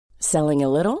Selling a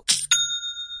little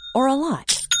or a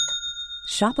lot?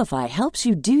 Shopify helps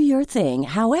you do your thing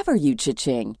however you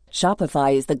cha-ching.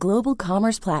 Shopify is the global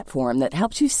commerce platform that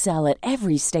helps you sell at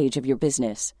every stage of your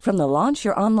business. From the launch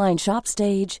your online shop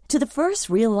stage to the first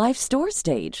real-life store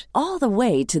stage, all the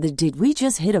way to the did we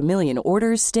just hit a million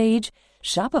orders stage.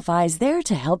 Shopify is there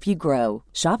to help you grow.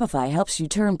 Shopify helps you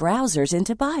turn browsers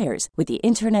into buyers with the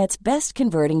internet's best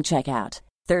converting checkout.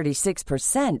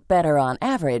 36% better on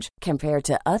average compared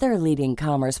to other leading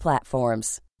commerce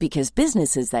platforms. Because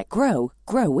businesses that grow,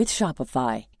 grow with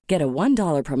Shopify. Get a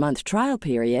 $1 per month trial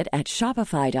period at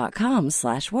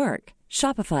shopify.com/work.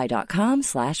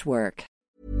 Shopify.com/work.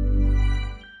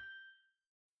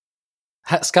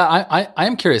 Scott, I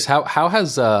am curious, how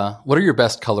has, what are your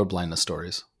best color blindness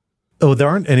stories? Oh, there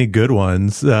aren't any good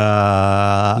ones.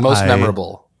 Most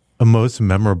memorable.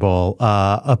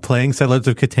 Playing Settlers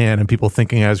of Catan and people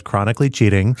thinking I was chronically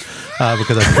cheating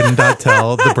because I could not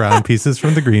tell the brown pieces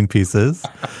from the green pieces.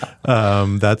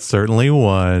 That's certainly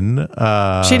one.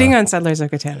 Cheating on Settlers of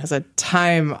Catan is a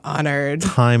time-honored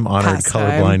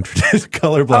colorblind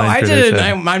tradition. I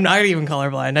didn't. I'm not even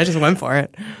colorblind. I just went for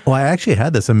it. Well, I actually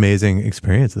had this amazing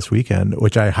experience this weekend,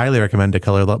 which I highly recommend to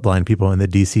colorblind people in the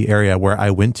DC area, where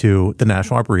I went to the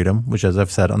National Arboretum, which, as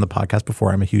I've said on the podcast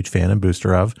before, I'm a huge fan and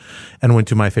booster of, and went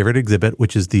to my favorite exhibit,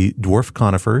 which is the dwarf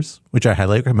conifers, which I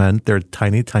highly recommend. They're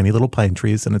tiny, tiny little pine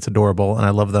trees, and it's adorable, and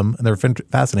I love them, and they're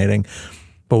fascinating.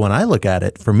 But when I look at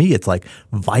it, for me, it's like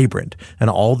vibrant and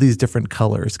all these different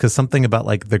colors, because something about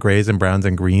like the grays and browns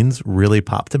and greens really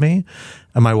popped to me.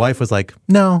 And my wife was like,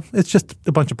 no, it's just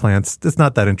a bunch of plants. It's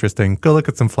not that interesting. Go look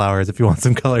at some flowers if you want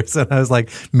some colors. And I was like,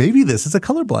 maybe this is a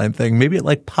colorblind thing. Maybe it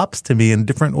like pops to me in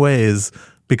different ways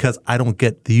because I don't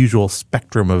get the usual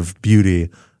spectrum of beauty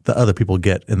that other people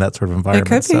get in that sort of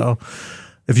environment. So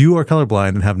if you are colorblind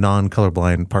and have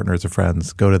non-colorblind partners or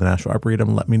friends, go to the National Arboretum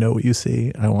and let me know what you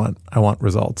see. I want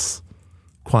results.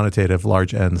 Quantitative,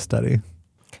 large N study.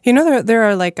 You know, there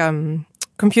are like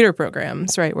computer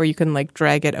programs, right, where you can like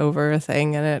drag it over a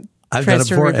thing and it I've done it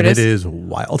before, and it is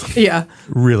wild. Yeah.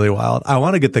 Really wild. I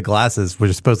want to get the glasses, which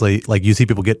is supposedly, like, you see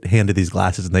people get handed these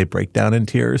glasses and they break down in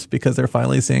tears because they're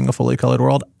finally seeing a fully colored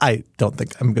world. I don't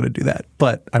think I'm going to do that,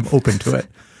 but I'm open to it.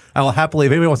 I will happily,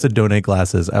 if anybody wants to donate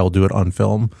glasses, I will do it on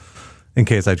film in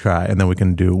case I try, and then we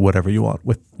can do whatever you want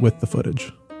with the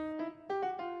footage.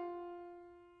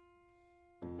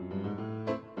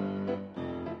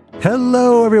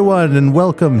 Hello, everyone, and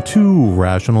welcome to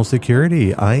Rational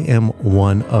Security. I am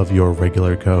one of your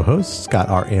regular co-hosts, Scott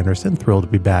R. Anderson. Thrilled to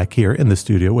be back here in the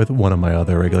studio with one of my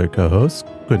other regular co-hosts,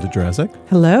 Quinta Jurassic.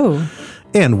 Hello.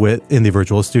 And in the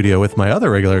virtual studio with my other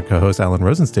regular co-host, Alan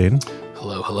Rosenstein.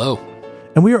 Hello, hello.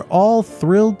 And we are all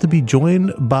thrilled to be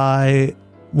joined by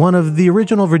one of the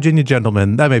original Virginia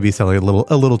gentlemen. That may be selling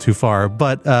a little too far,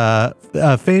 but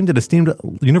famed and esteemed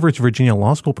University of Virginia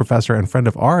Law School professor and friend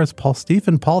of ours, Paul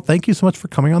Stephan. Paul, thank you so much for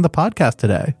coming on the podcast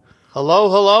today.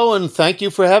 Hello, and thank you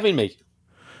for having me.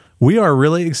 We are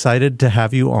really excited to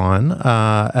have you on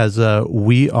as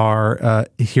we are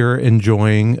here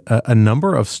enjoying a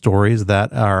number of stories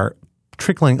that are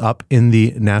trickling up in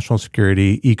the national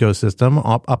security ecosystem,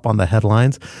 up on the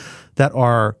headlines, that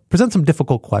present some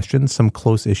difficult questions, some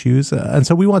close issues. And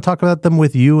so we want to talk about them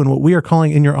with you and what we are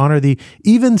calling, in your honor, the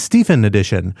Even Stephan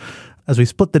edition, as we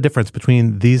split the difference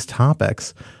between these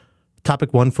topics.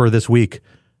 Topic one for this week.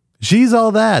 She's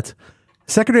all that.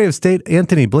 Secretary of State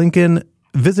Antony Blinken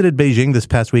visited Beijing this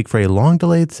past week for a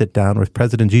long-delayed sit-down with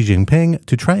President Xi Jinping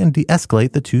to try and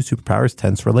de-escalate the two superpowers'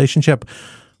 tense relationship.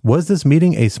 Was this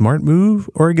meeting a smart move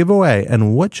or a giveaway?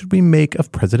 And what should we make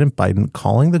of President Biden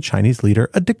calling the Chinese leader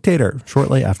a dictator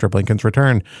shortly after Blinken's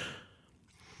return?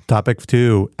 Topic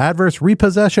 2, adverse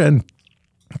repossession.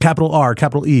 Capital R,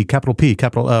 capital E, capital P,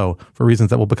 capital O, for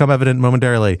reasons that will become evident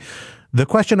momentarily. The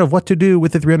question of what to do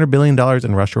with the $300 billion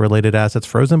in Russia-related assets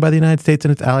frozen by the United States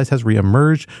and its allies has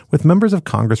reemerged, with members of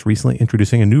Congress recently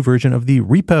introducing a new version of the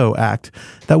Repo Act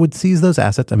that would seize those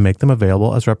assets and make them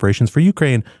available as reparations for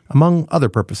Ukraine, among other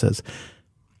purposes.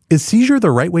 Is seizure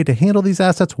the right way to handle these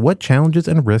assets? What challenges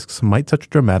and risks might such a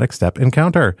dramatic step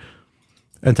encounter?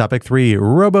 And topic 3,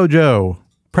 Robo-Joe.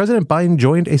 President Biden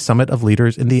joined a summit of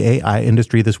leaders in the AI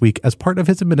industry this week as part of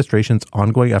his administration's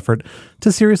ongoing effort to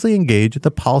seriously engage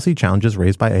the policy challenges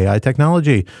raised by AI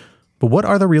technology. But what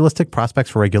are the realistic prospects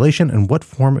for regulation, and what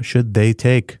form should they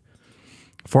take?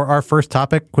 For our first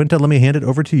topic, Quinta, let me hand it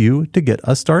over to you to get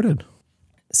us started.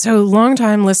 So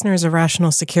longtime listeners of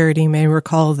Rational Security may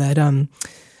recall that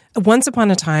once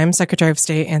upon a time, Secretary of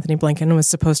State Antony Blinken was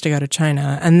supposed to go to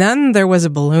China, and then there was a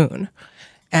balloon.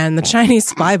 And the Chinese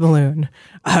spy balloon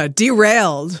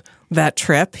derailed that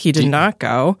trip. He did not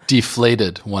go.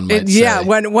 Deflated, one might say. Yeah,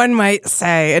 one might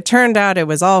say. It turned out it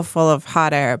was all full of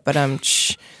hot air, but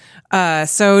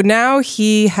so now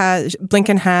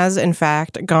Blinken has, in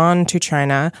fact, gone to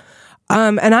China.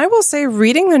 And I will say,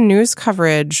 reading the news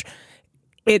coverage,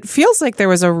 it feels like there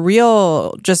was a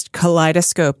real just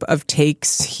kaleidoscope of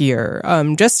takes here.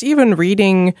 Just even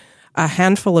reading a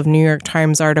handful of New York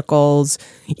Times articles,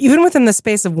 even within the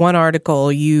space of one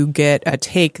article, you get a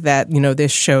take that,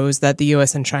 this shows that the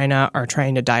U.S. and China are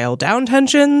trying to dial down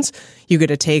tensions. You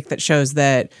get a take that shows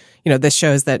that, this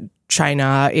shows that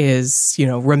China is,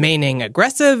 remaining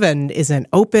aggressive and isn't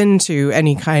open to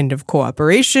any kind of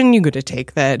cooperation. You get a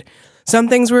take that some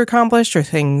things were accomplished or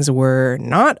things were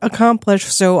not accomplished.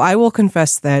 So I will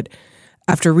confess that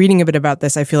after reading a bit about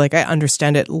this, I feel like I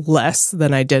understand it less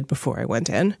than I did before I went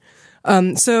in.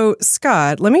 So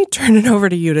Scott, let me turn it over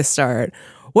to you to start.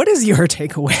 What is your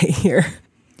takeaway here?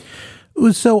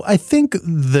 So I think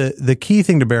the key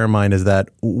thing to bear in mind is that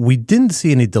we didn't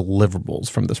see any deliverables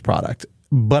from this product,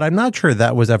 but I'm not sure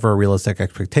that was ever a realistic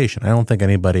expectation. I don't think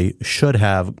anybody should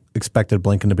have expected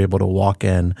Blinken to be able to walk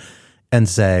in and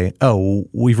say, oh,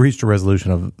 we've reached a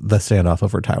resolution of the standoff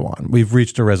over Taiwan. We've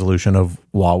reached a resolution of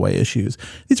Huawei issues.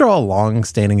 These are all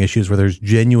long-standing issues where there's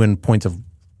genuine points of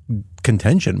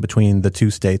contention between the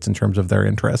two states in terms of their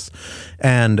interests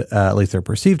and at least their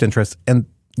perceived interests. And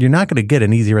you're not going to get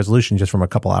an easy resolution just from a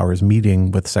couple hours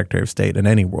meeting with the Secretary of State and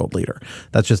any world leader.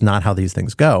 That's just not how these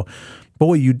things go. But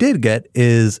what you did get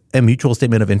is a mutual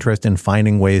statement of interest in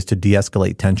finding ways to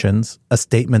de-escalate tensions, a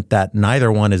statement that neither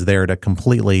one is there to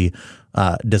completely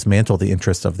dismantle the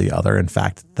interests of the other. In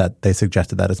fact, that they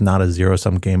suggested that it's not a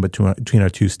zero-sum game between our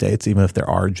two states, even if there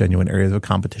are genuine areas of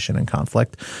competition and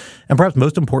conflict. And perhaps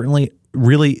most importantly,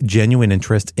 really genuine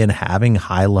interest in having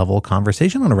high-level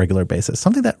conversation on a regular basis,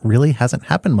 something that really hasn't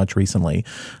happened much recently,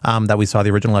 that we saw the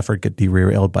original effort get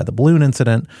derailed by the balloon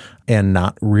incident and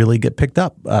not really get picked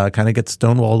up, kind of get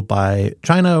stonewalled by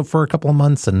China for a couple of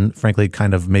months and frankly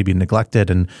kind of maybe neglected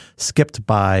and skipped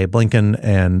by Blinken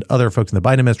and other folks in the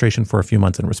Biden administration for a few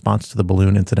months in response to the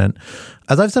balloon incident.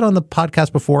 As I've said on the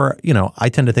podcast before, I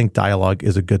tend to think dialogue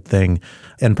is a good thing,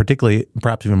 and particularly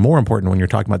perhaps even more important when you're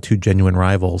talking about two genuine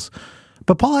rivals.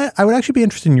 But Paul, I would actually be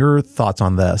interested in your thoughts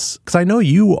on this, because I know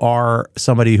you are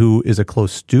somebody who is a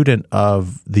close student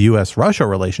of the U.S.-Russia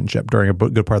relationship during a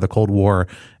good part of the Cold War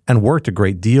and worked a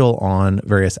great deal on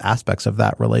various aspects of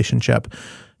that relationship.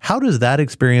 How does that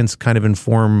experience kind of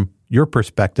inform your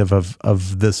perspective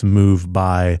of this move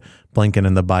by Blinken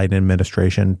and the Biden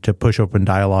administration to push open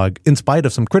dialogue, in spite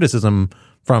of some criticism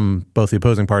from both the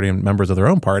opposing party and members of their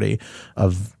own party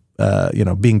of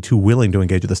being too willing to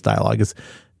engage with this dialogue? Is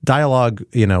dialogue,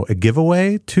 a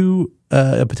giveaway to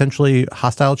a potentially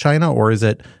hostile China, or is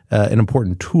it an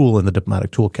important tool in the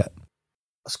diplomatic toolkit?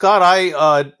 Scott,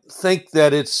 I think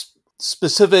that it's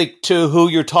specific to who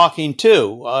you're talking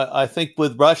to. I think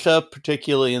with Russia,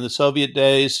 particularly in the Soviet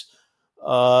days,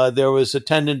 there was a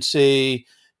tendency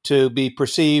to be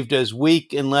perceived as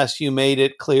weak unless you made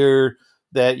it clear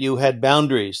that you had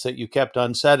boundaries that you kept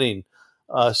on setting.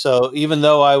 So even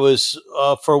though I was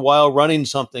for a while running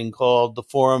something called the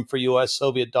Forum for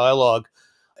U.S.-Soviet Dialogue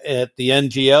at the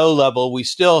NGO level, we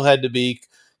still had to be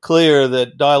clear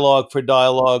that dialogue for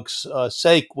dialogue's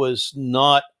sake was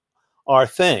not our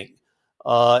thing.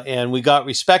 And we got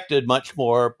respected much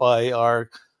more by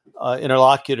our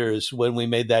interlocutors when we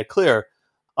made that clear.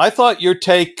 I thought your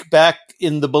take back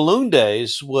in the balloon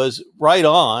days was right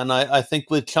on. I think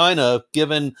with China,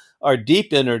 given our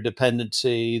deep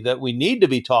interdependency, that we need to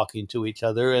be talking to each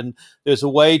other. And there's a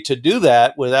way to do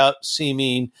that without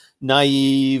seeming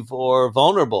naive or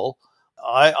vulnerable.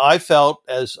 I felt,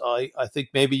 as I think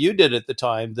maybe you did at the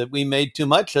time, that we made too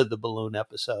much of the balloon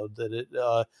episode, that it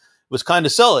was kind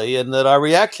of silly and that our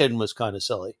reaction was kind of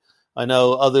silly. I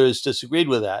know others disagreed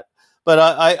with that. But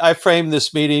I framed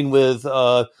this meeting with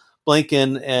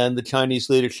Blinken and the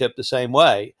Chinese leadership the same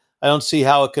way. I don't see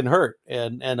how it can hurt.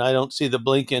 And I don't see that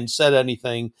Blinken said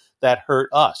anything that hurt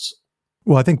us.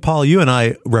 Well, I think, Paul, you and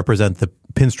I represent the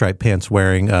pinstripe pants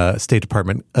wearing State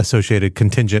Department associated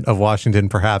contingent of Washington,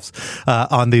 perhaps,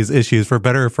 on these issues, for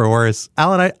better or for worse.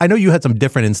 Alan, I know you had some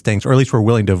different instincts, or at least were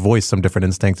willing to voice some different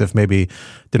instincts if maybe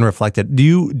didn't reflect it. Do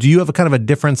you have a kind of a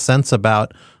different sense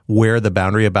about where the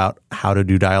boundary about how to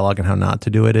do dialogue and how not to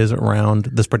do it is around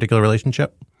this particular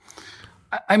relationship?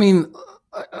 I mean,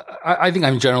 I think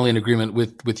I'm generally in agreement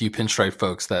with you pinstripe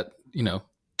folks that,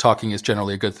 talking is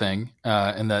generally a good thing,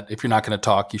 and that if you're not going to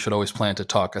talk, you should always plan to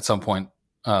talk at some point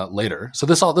later. So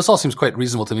this all seems quite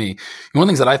reasonable to me. And one of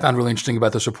the things that I found really interesting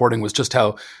about this reporting was just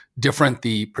how different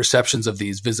the perceptions of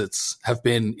these visits have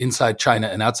been inside China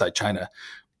and outside China.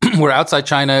 where outside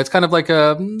China, it's kind of like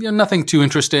nothing too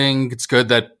interesting. It's good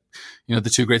that, the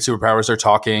two great superpowers are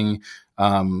talking.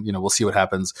 We'll see what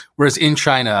happens. Whereas in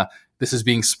China, this is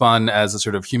being spun as a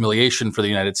sort of humiliation for the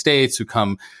United States, who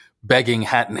come begging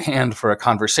hat in hand for a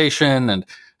conversation. And,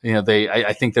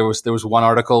 I think there was one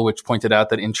article which pointed out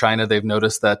that in China, they've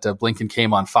noticed that Blinken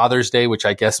came on Father's Day, which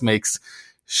I guess makes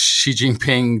Xi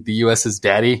Jinping the U.S.'s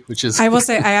daddy, which is... I will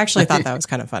say, I actually thought that was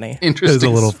kind of funny. Interesting. It's a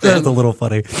little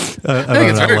funny. I think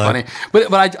it's very funny.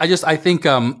 But I think,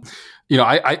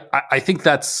 I think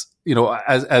that's,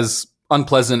 as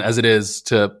unpleasant as it is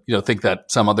to, think that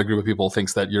some other group of people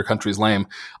thinks that your country's lame,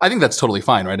 I think that's totally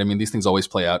fine, right? I mean, these things always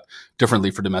play out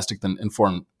differently for domestic than in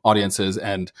foreign audiences.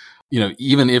 And,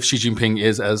 even if Xi Jinping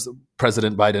is, as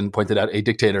President Biden pointed out, a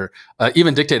dictator,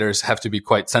 even dictators have to be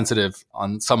quite sensitive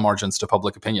on some margins to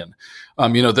public opinion.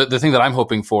 The thing that I'm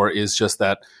hoping for is just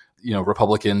that,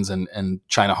 Republicans and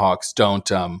China hawks don't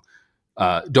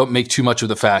make too much of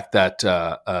the fact that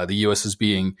the U.S. is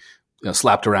being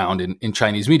slapped around in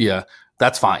Chinese media.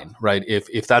 That's fine, right?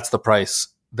 If that's the price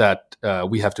that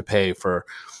we have to pay for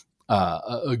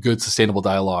a good, sustainable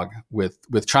dialogue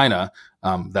with China,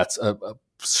 that's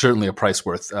certainly a price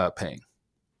worth paying.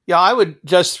 Yeah, I would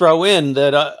just throw in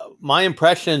that my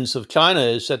impressions of China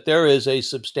is that there is a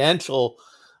substantial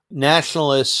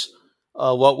nationalist,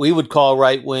 what we would call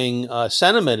right-wing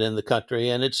sentiment in the country,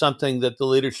 and it's something that the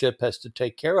leadership has to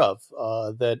take care of.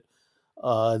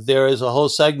 There is a whole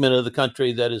segment of the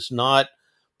country that is not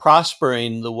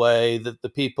prospering the way that the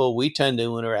people we tend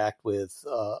to interact with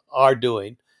are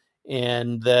doing,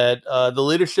 and that the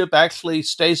leadership actually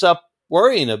stays up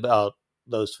worrying about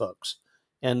those folks,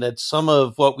 and that some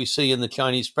of what we see in the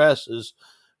Chinese press is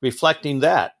reflecting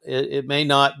that. It may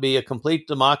not be a complete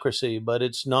democracy, but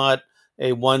it's not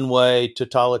a one-way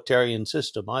totalitarian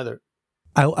system either.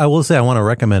 I will say I want to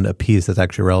recommend a piece that's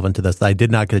actually relevant to this that I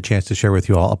did not get a chance to share with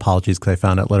you all. Apologies, because I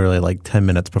found it literally like 10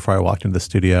 minutes before I walked into the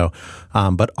studio.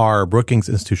 But our Brookings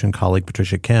Institution colleague,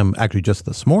 Patricia Kim, actually just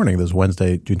this morning, this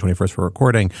Wednesday, June 21st for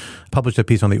recording, published a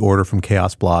piece on the Order from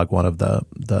Chaos blog, one of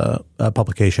the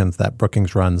publications that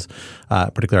Brookings runs,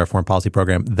 particularly our foreign policy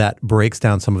program, that breaks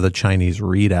down some of the Chinese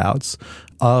readouts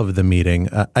of the meeting.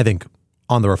 I think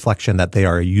on the reflection that they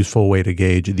are a useful way to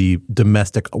gauge the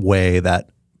domestic way that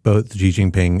both Xi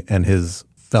Jinping and his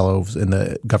fellows in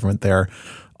the government there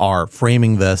are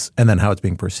framing this, and then how it's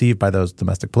being perceived by those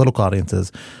domestic political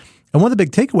audiences. And one of the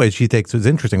big takeaways she takes is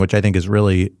interesting, which I think is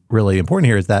really, really important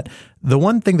here, is that the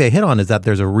one thing they hit on is that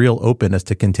there's a real openness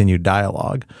to continued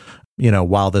dialogue.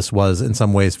 While this was in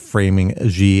some ways framing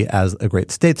Xi as a great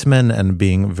statesman and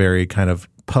being very kind of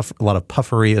a lot of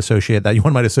puffery associated that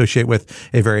one might associate with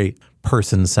a very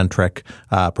person-centric,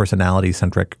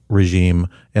 personality-centric regime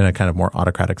in a kind of more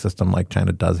autocratic system like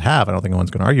China does have. I don't think anyone's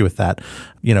going to argue with that.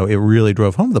 It really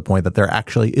drove home the point that there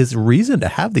actually is reason to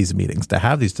have these meetings, to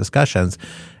have these discussions.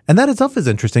 And that itself is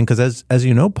interesting because as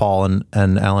you know, Paul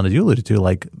and Alan, as you alluded to,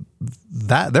 like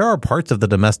that there are parts of the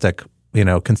domestic,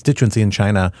 constituency in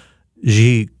China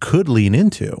Xi could lean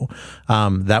into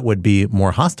that would be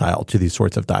more hostile to these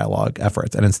sorts of dialogue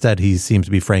efforts. And instead, he seems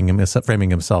to be framing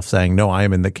himself saying, no, I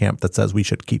am in the camp that says we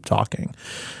should keep talking.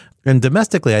 And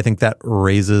domestically, I think that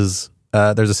raises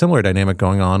there's a similar dynamic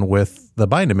going on with the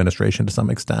Biden administration to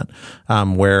some extent,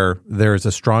 where there's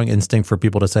a strong instinct for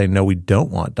people to say, no, we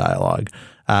don't want dialogue.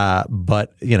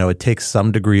 But, it takes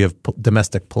some degree of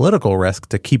domestic political risk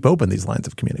to keep open these lines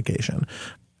of communication.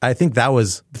 I think that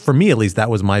was, for me at least, that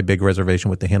was my big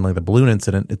reservation with the handling of the balloon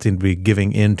incident. It seemed to be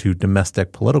giving in to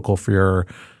domestic political fear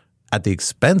at the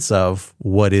expense of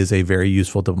what is a very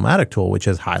useful diplomatic tool, which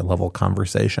is high-level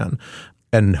conversation.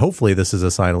 And hopefully this is a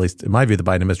sign, at least in my view, the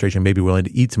Biden administration may be willing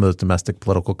to eat some of those domestic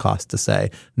political costs to say,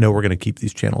 no, we're going to keep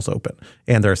these channels open.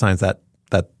 And there are signs that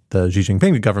the Xi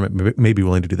Jinping government may be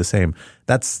willing to do the same.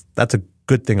 That's a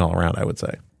good thing all around, I would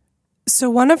say.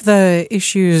 So one of the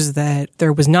issues that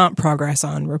there was not progress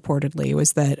on reportedly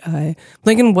was that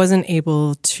Blinken wasn't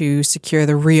able to secure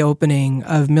the reopening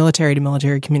of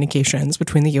military-to-military communications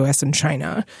between the U.S. and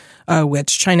China,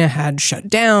 which China had shut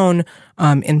down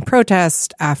in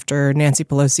protest after Nancy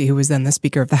Pelosi, who was then the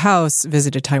Speaker of the House,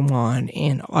 visited Taiwan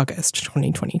in August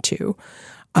 2022.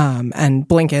 And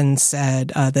Blinken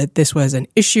said that this was an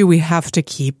issue we have to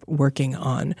keep working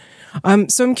on.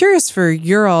 So I'm curious for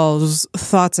your all's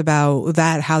thoughts about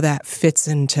that, how that fits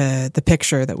into the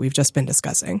picture that we've just been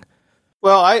discussing.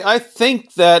 Well, I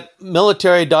think that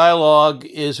military dialogue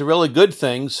is a really good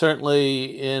thing. Certainly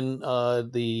in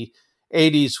the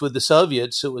 80s with the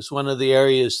Soviets, it was one of the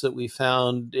areas that we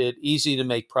found it easy to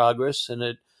make progress, and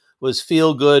it was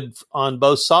feel good on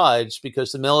both sides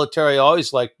because the military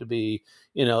always liked to be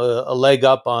a leg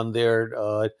up on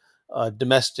their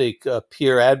domestic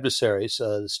peer adversaries,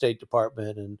 the State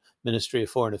Department and Ministry of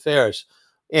Foreign Affairs.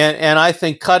 And I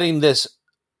think cutting this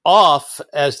off,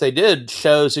 as they did,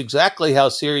 shows exactly how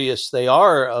serious they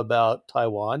are about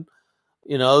Taiwan.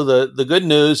 The good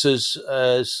news is,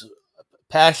 as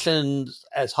passions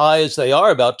as high as they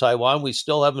are about Taiwan, we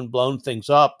still haven't blown things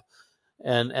up.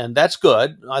 And that's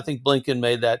good. I think Blinken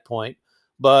made that point.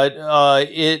 But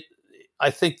I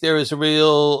think there is a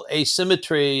real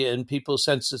asymmetry in people's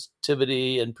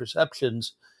sensitivity and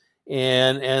perceptions.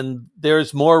 And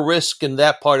there's more risk in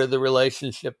that part of the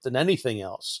relationship than anything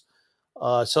else.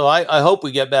 So I hope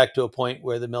we get back to a point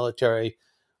where the military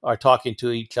are talking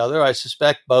to each other. I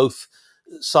suspect both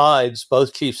sides,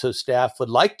 both chiefs of staff, would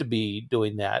like to be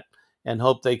doing that and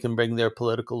hope they can bring their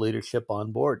political leadership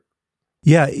on board.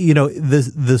 Yeah,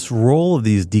 this role of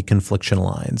these deconfliction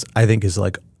lines, I think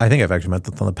I've actually met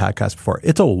this on the podcast before.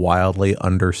 It's a wildly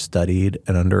understudied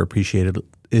and underappreciated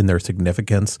in their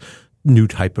significance new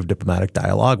type of diplomatic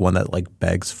dialogue, one that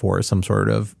begs for some sort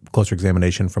of closer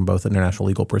examination from both an international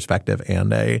legal perspective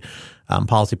and a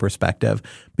policy perspective,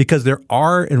 because there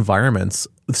are environments,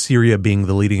 Syria being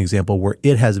the leading example, where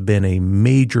it has been a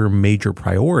major, major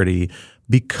priority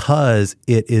because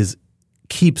it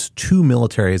keeps two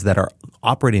militaries that are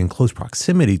operating in close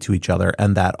proximity to each other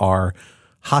and that are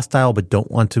hostile but don't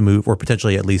want to move, or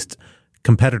potentially at least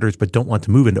competitors but don't want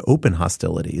to move into open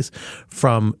hostilities,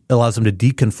 allows them to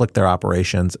deconflict their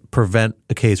operations, prevent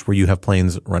a case where you have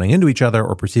planes running into each other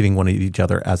or perceiving one of each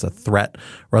other as a threat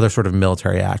or other sort of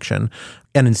military action.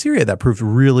 And in Syria, that proved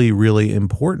really, really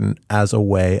important as a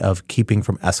way of keeping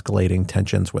from escalating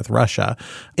tensions with Russia.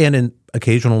 And in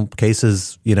occasional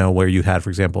cases, where you had, for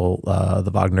example,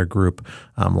 the Wagner Group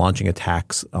launching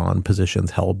attacks on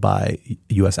positions held by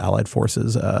U.S. allied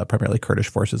forces, primarily Kurdish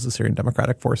forces, the Syrian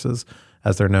Democratic Forces,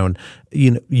 as they're known.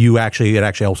 It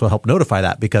actually also helped notify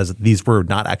that, because these were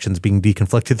not actions being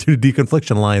deconflicted through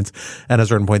deconfliction lines. And at a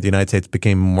certain point, the United States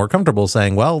became more comfortable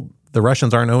saying, well, the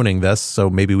Russians aren't owning this, so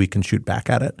maybe we can shoot back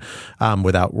at it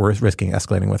without risking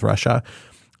escalating with Russia.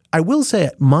 I will say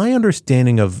my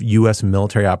understanding of U.S.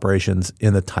 military operations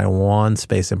in the Taiwan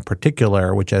space in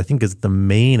particular, which I think is the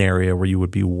main area where you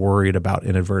would be worried about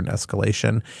inadvertent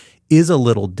escalation, is a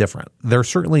little different. There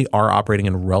certainly are operating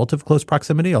in relative close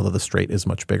proximity, although the strait is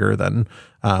much bigger than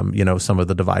some of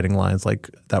the dividing lines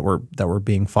that were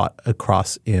being fought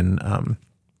across in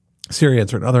Syria and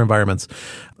certain other environments.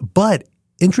 But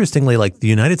interestingly, the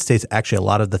United States, actually a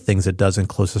lot of the things it does in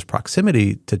closest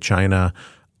proximity to China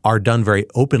are done very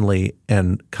openly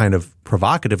and kind of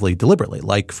provocatively, deliberately,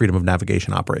 like freedom of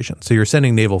navigation operations. So you're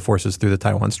sending naval forces through the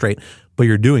Taiwan Strait, but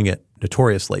you're doing it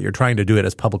notoriously. You're trying to do it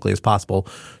as publicly as possible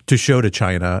to show to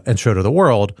China and show to the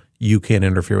world you can't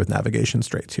interfere with navigation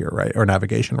straits here, right? Or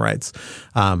navigation rights.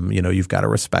 You've got to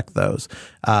respect those.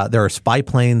 There are spy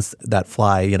planes that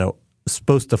fly,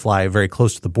 supposed to fly very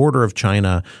close to the border of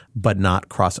China, but not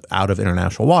cross out of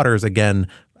international waters. Again,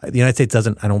 the United States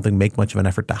doesn't, I don't think, make much of an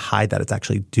effort to hide that it's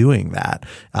actually doing that.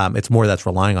 It's more that's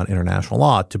relying on international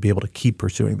law to be able to keep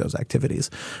pursuing those activities.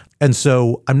 And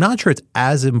so I'm not sure it's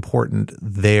as important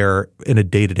there in a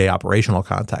day-to-day operational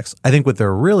context. I think what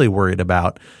they're really worried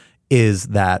about is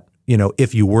that,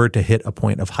 if you were to hit a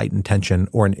point of heightened tension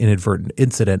or an inadvertent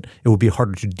incident, it would be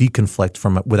harder to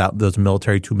deconflict without those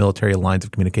two military lines of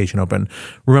communication open.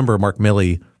 Remember, Mark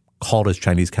Milley called his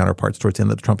Chinese counterparts towards the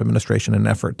end of the Trump administration in an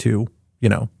effort to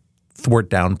thwart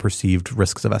down perceived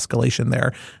risks of escalation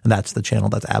there. And that's the channel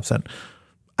that's absent.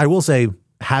 I will say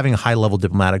having high-level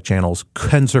diplomatic channels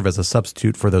can serve as a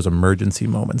substitute for those emergency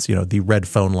moments, the red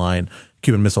phone line,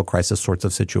 Cuban Missile Crisis sorts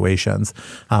of situations.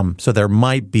 So that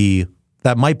might be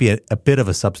a bit of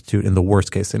a substitute in the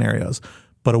worst-case scenarios.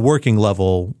 But a working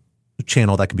level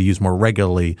channel that can be used more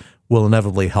regularly will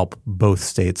inevitably help both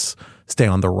states stay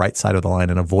on the right side of the line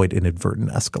and avoid inadvertent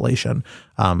escalation.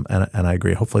 And I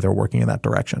agree. Hopefully they're working in that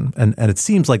direction. And it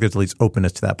seems like there's at least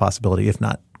openness to that possibility, if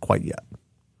not quite yet.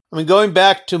 I mean, going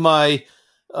back to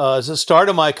the start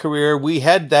of my career, we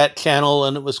had that channel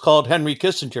and it was called Henry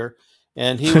Kissinger,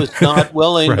 and he was not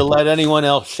willing right. to let anyone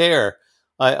else share.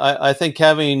 I think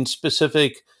having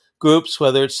specific groups,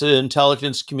 whether it's the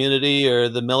intelligence community or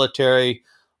the military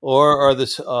or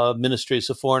the ministries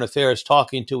of foreign affairs,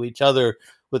 talking to each other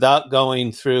without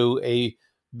going through a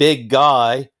big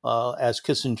guy, as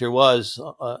Kissinger was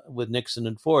with Nixon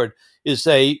and Ford, is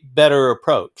a better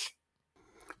approach.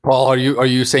 Paul, are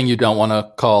you saying you don't want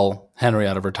to call Henry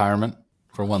out of retirement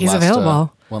for one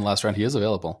last round? He is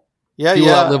available. Yeah, he will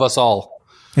outlive us all.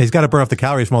 He's got to burn off the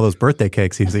calories from all those birthday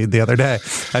cakes he was eating the other day.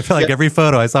 I feel like every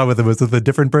photo I saw with him was with a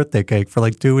different birthday cake for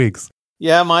 2 weeks.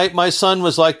 Yeah, my son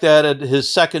was like that at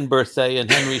his second birthday,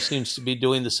 and Henry seems to be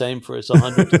doing the same for his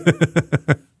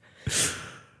 100th.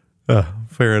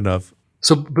 Fair enough.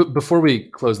 So before we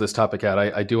close this topic out,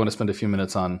 I do want to spend a few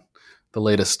minutes on the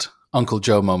latest Uncle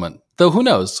Joe moment. Though who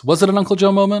knows? Was it an Uncle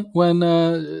Joe moment when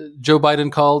Joe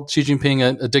Biden called Xi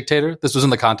Jinping a dictator? This was in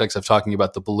the context of talking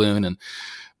about the balloon and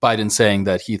Biden saying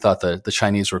that he thought the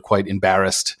Chinese were quite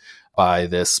embarrassed by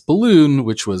this balloon,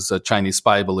 which was a Chinese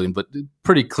spy balloon, but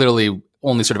pretty clearly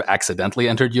only sort of accidentally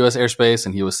entered U.S. airspace.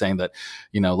 And he was saying that,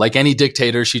 like any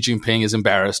dictator, Xi Jinping is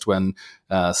embarrassed when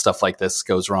stuff like this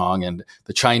goes wrong. And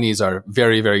the Chinese are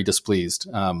very, very displeased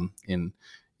in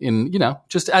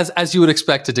just as you would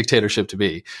expect a dictatorship to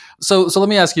be. So let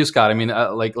me ask you, Scott. I mean,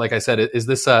 like I said, is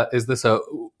this a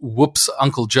whoops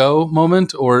Uncle Joe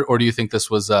moment, or do you think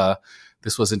this was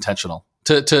intentional?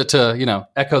 To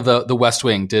echo the West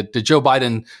Wing, did Joe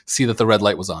Biden see that the red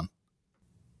light was on?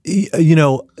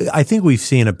 I think we've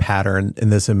seen a pattern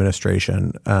in this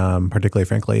administration, particularly,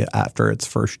 frankly, after its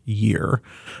first year,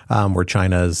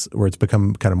 where it's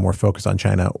become kind of more focused on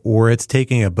China, or it's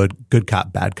taking a good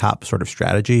cop, bad cop sort of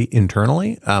strategy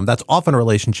internally. That's often a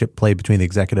relationship played between the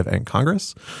executive and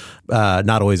Congress,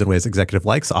 not always in ways executive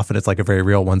likes. Often it's like a very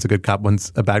real one's a good cop,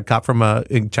 one's a bad cop from a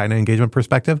China engagement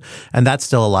perspective. And that's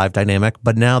still a live dynamic.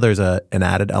 But now there's an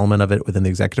added element of it within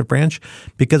the executive branch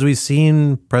because we've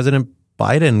seen President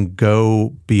Biden go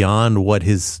beyond what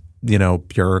his,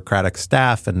 bureaucratic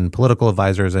staff and political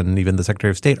advisors and even the Secretary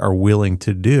of State are willing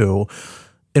to do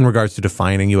in regards to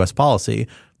defining U.S. policy.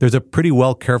 There's a pretty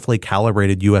well carefully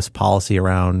calibrated U.S. policy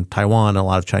around Taiwan and a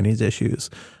lot of Chinese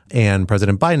issues. And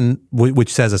President Biden,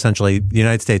 which says essentially the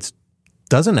United States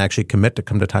doesn't actually commit to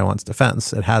come to Taiwan's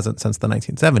defense. It hasn't since the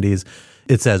 1970s.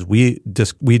 It says we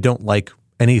don't like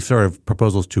any sort of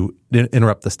proposals to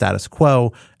interrupt the status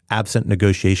quo. Absent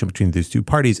negotiation between these two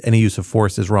parties, any use of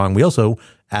force is wrong. We also,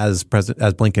 as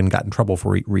Blinken got in trouble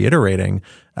for reiterating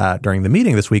during the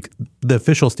meeting this week, the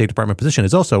official State Department position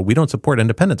is also we don't support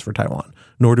independence for Taiwan,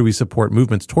 nor do we support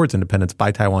movements towards independence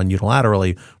by Taiwan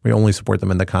unilaterally. We only support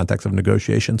them in the context of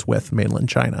negotiations with mainland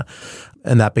China.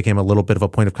 And that became a little bit of a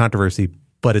point of controversy,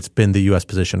 but it's been the U.S.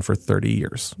 position for 30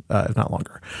 years, if not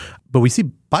longer. But we see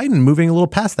Biden moving a little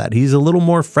past that. He's a little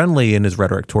more friendly in his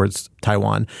rhetoric towards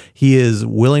Taiwan. He is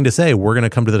willing to say, we're going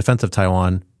to come to the defense of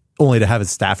Taiwan, only to have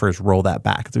his staffers roll that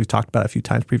back, as we've talked about a few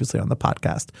times previously on the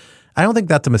podcast. I don't think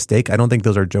that's a mistake. I don't think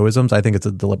those are Joeisms. I think it's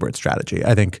a deliberate strategy.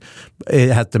 I think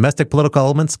it has domestic political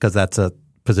elements because that's a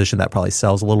position that probably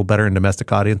sells a little better in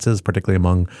domestic audiences, particularly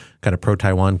among kind of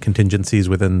pro-Taiwan contingencies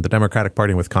within the Democratic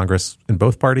Party and with Congress in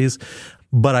both parties.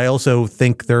 But I also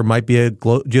think there might be a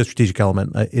geostrategic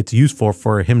element. It's useful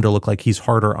for him to look like he's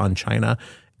harder on China.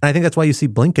 And I think that's why you see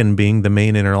Blinken being the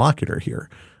main interlocutor here.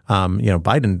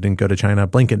 Biden didn't go to China,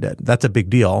 Blinken did. That's a big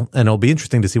deal. And it'll be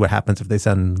interesting to see what happens if they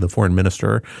send the foreign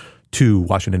minister to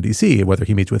Washington, D.C., whether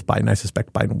he meets with Biden. I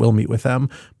suspect Biden will meet with them,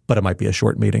 but it might be a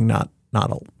short meeting, not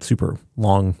a super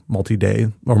long multi-day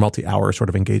or multi-hour sort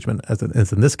of engagement as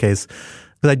in this case.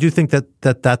 But I do think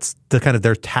that's the kind of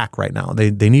their tack right now.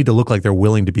 They need to look like they're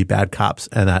willing to be bad cops,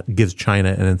 and that gives China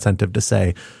an incentive to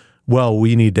say, well,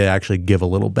 we need to actually give a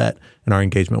little bit in our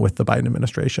engagement with the Biden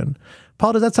administration.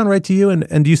 Paul, does that sound right to you?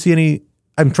 And do you see any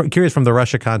 – I'm curious from the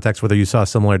Russia context whether you saw a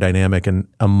similar dynamic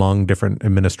among different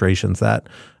administrations that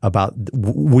about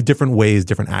different ways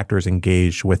different actors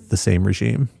engaged with the same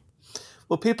regime.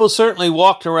 Well, people certainly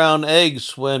walked around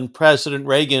eggs when President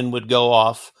Reagan would go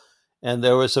off. And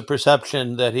there was a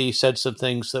perception that he said some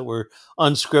things that were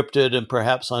unscripted and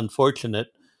perhaps unfortunate.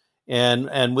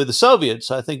 And with the Soviets,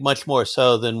 I think much more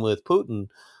so than with Putin,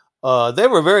 they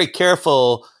were very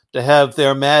careful to have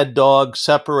their mad dog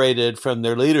separated from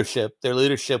their leadership. Their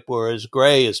leadership were as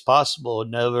gray as possible,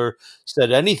 never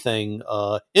said anything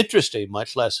interesting,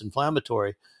 much less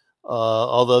inflammatory,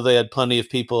 although they had plenty of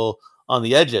people on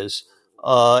the edges.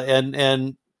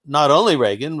 And not only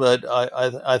Reagan, but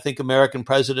I think American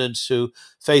presidents who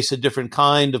face a different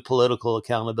kind of political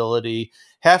accountability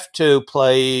have to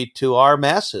play to our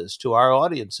masses, to our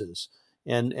audiences,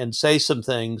 and say some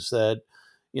things that,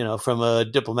 from a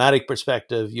diplomatic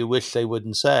perspective, you wish they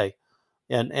wouldn't say.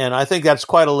 And I think that's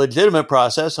quite a legitimate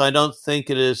process. I don't think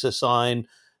it is a sign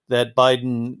that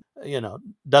Biden,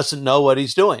 doesn't know what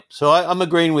he's doing. So I'm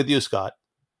agreeing with you, Scott.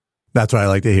 That's what I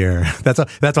like to hear. That's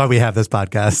why we have this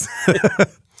podcast.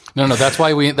 No, that's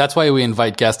why we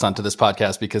invite guests onto this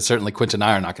podcast, because certainly Quentin and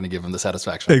I are not going to give him the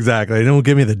satisfaction. Exactly. It won't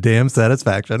give me the damn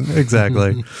satisfaction.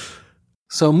 Exactly.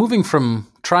 So moving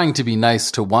from trying to be nice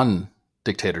to one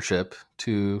dictatorship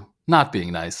to not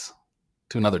being nice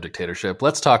to another dictatorship,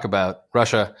 let's talk about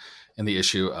Russia and the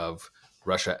issue of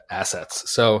Russia assets.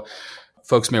 So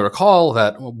folks may recall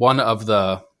that one of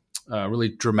the really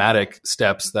dramatic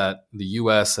steps that the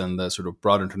U.S. and the sort of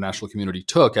broader international community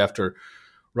took after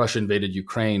Russia invaded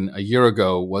Ukraine a year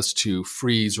ago was to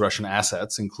freeze Russian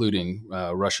assets, including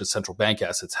Russia's central bank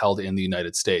assets held in the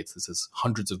United States. This is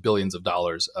hundreds of billions of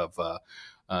dollars of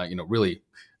really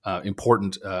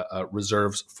important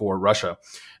reserves for Russia.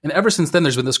 And ever since then,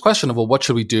 there's been this question of, well, what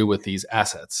should we do with these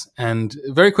assets? And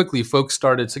very quickly, folks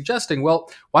started suggesting,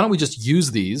 well, why don't we just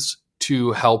use these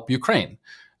to help Ukraine,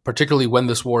 particularly when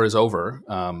this war is over.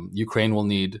 Ukraine will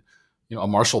need a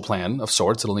Marshall Plan of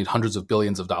sorts. It'll need hundreds of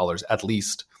billions of dollars at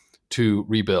least to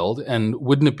rebuild. And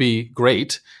wouldn't it be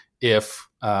great if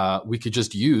we could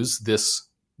just use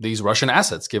these Russian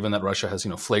assets, given that Russia has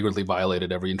flagrantly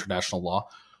violated every international law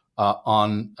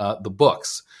on the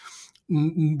books?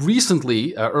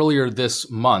 Recently, earlier this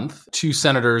month, two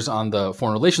senators on the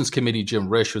Foreign Relations Committee, Jim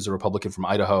Risch, who's a Republican from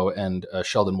Idaho, and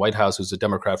Sheldon Whitehouse, who's a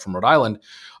Democrat from Rhode Island,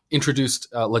 introduced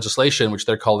legislation which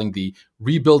they're calling the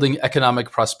Rebuilding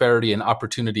Economic Prosperity and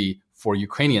Opportunity for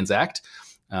Ukrainians Act.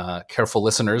 Careful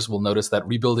listeners will notice that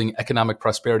Rebuilding Economic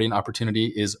Prosperity and Opportunity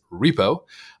is REPO,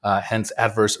 hence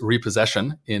adverse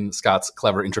repossession in Scott's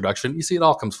clever introduction. You see, it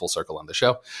all comes full circle on the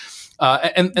show.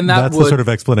 And that's the sort of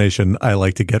explanation I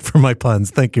like to get from my puns.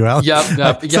 Thank you, Alex.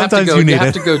 Yep. You have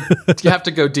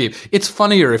to go deep. It's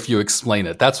funnier if you explain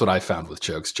it. That's what I found with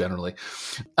jokes generally.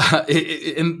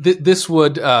 This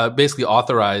would basically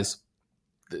authorize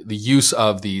the use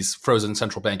of these frozen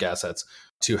central bank assets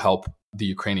to help the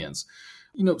Ukrainians.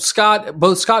 Scott,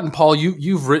 both Scott and Paul,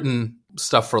 you've written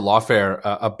stuff for Lawfare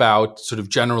about sort of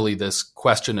generally this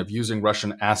question of using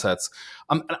Russian assets.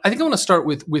 I think I want to start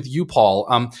with you, Paul.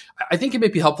 I think it may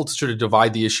be helpful to sort of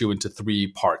divide the issue into three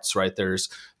parts, right? There's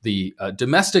the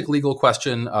domestic legal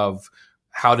question of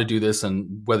how to do this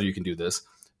and whether you can do this.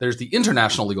 There's the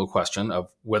international legal question of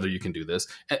whether you can do this.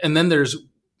 And then there's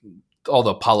all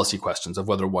the policy questions of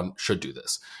whether one should do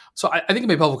this. So I think it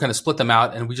may be helpful to kind of split them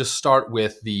out, and we just start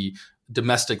with the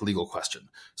domestic legal question.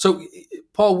 So,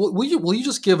 Paul, will you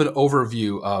just give an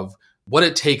overview of what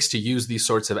it takes to use these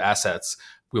sorts of assets,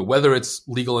 whether it's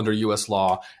legal under U.S.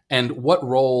 law, and what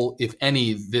role, if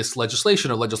any, this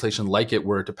legislation or legislation like it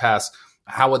were to pass,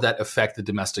 how would that affect the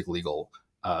domestic legal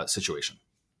situation?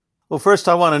 Well, first,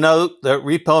 I want to note that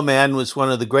Repo Man was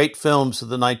one of the great films of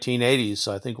the 1980s.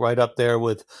 I think right up there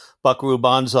with Buckaroo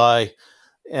Banzai.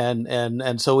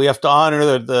 And so we have to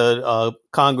honor the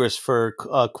Congress for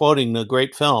quoting the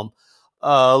great film.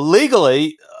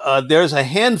 Legally, there's a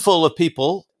handful of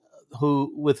people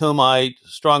with whom I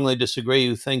strongly disagree,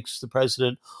 who thinks the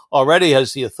president already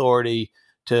has the authority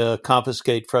to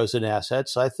confiscate frozen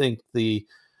assets. I think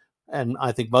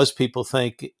most people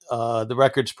think the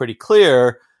record's pretty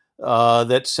clear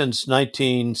that since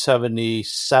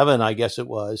 1977, I guess it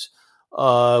was,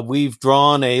 we've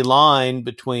drawn a line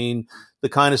between the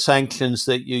kind of sanctions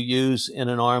that you use in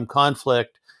an armed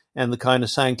conflict and the kind of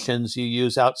sanctions you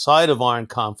use outside of armed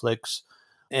conflicts,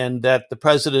 and that the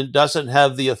president doesn't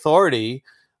have the authority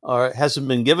or hasn't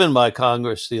been given by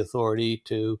Congress the authority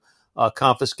to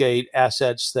confiscate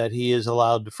assets that he is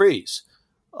allowed to freeze.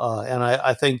 And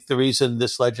I think the reason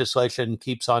this legislation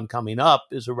keeps on coming up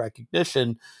is a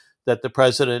recognition that the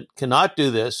president cannot do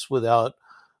this without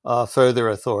further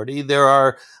authority. There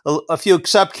are a few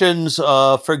exceptions.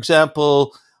 For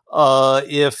example,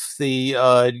 if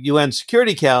the UN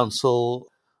Security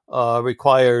Council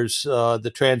requires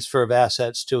the transfer of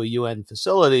assets to a UN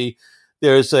facility,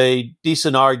 there's a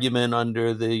decent argument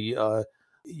under the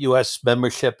U.S.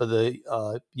 membership of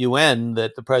the UN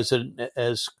that the president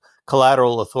has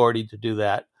collateral authority to do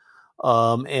that.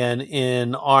 And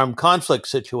in armed conflict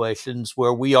situations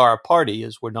where we are a party,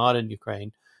 as we're not in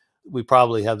Ukraine, we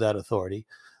probably have that authority.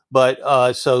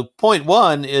 But so point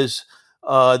one is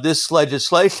this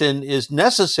legislation is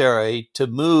necessary to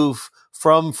move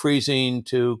from freezing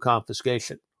to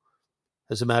confiscation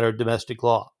as a matter of domestic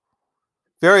law.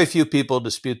 Very few people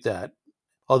dispute that,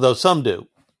 although some do.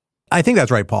 I think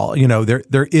that's right, Paul.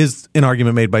 There is an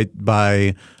argument made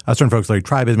by certain folks. Larry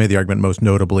Tribe has made the argument most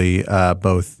notably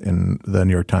both in the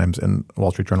New York Times and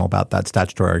Wall Street Journal about that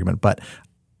statutory argument. But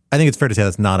I think it's fair to say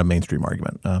that's not a mainstream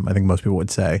argument. I think most people would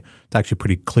say it's actually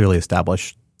pretty clearly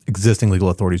established existing legal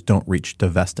authorities don't reach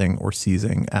divesting or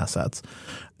seizing assets.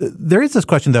 There is this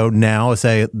question, though, now,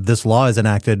 say this law is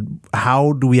enacted,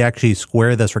 how do we actually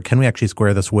square this, or can we actually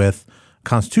square this with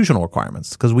constitutional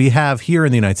requirements? Because we have here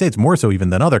in the United States, more so even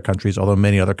than other countries, although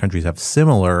many other countries have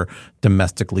similar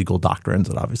domestic legal doctrines.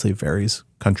 It obviously varies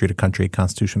country to country,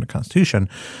 constitution to constitution.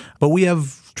 But we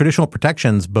have traditional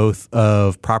protections both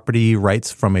of property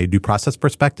rights from a due process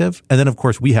perspective. And then, of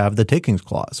course, we have the Takings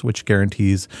Clause, which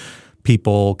guarantees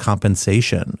people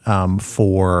compensation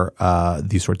for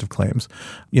these sorts of claims.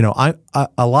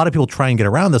 A lot of people try and get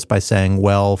around this by saying,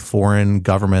 well, foreign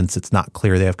governments, it's not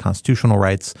clear they have constitutional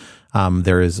rights.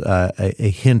 There is a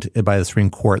hint by the Supreme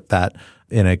Court that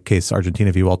in a case, Argentina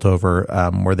v. Weltover,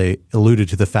 where they alluded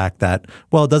to the fact that,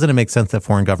 well, doesn't it make sense that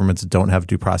foreign governments don't have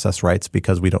due process rights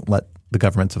because we don't let the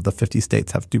governments of the 50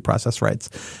 states have due process rights?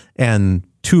 And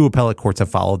 2 appellate courts have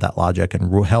followed that logic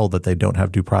and held that they don't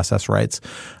have due process rights.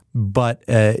 But,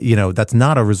 that's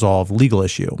not a resolved legal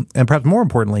issue. And perhaps more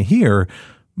importantly here,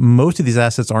 most of these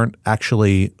assets aren't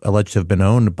actually alleged to have been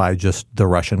owned by just the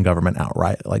Russian government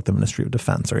outright, like the Ministry of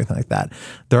Defense or anything like that.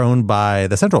 They're owned by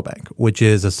the central bank, which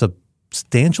is a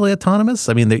substantially autonomous.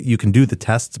 I mean, you can do the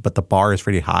tests, but the bar is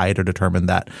pretty high to determine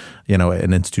that,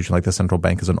 an institution like the central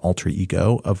bank is an alter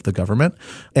ego of the government.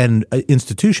 And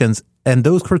institutions and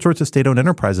those sorts of state-owned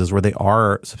enterprises where they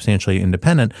are substantially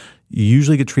independent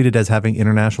usually get treated as having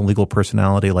international legal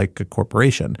personality like a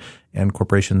corporation. And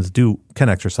corporations can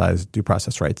exercise due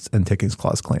process rights and takings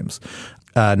clause claims.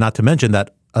 Not to mention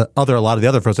that a lot of the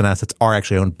other frozen assets are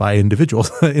actually owned by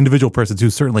individuals, individual persons who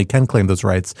certainly can claim those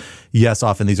rights. Yes,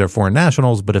 often these are foreign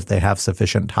nationals, but if they have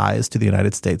sufficient ties to the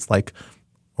United States, like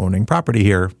owning property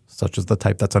here, such as the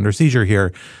type that's under seizure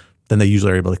here, then they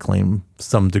usually are able to claim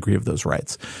some degree of those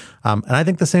rights. And I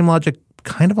think the same logic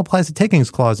kind of applies to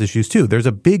takings clause issues too. There's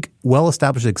a big,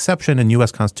 well-established exception in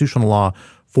U.S. constitutional law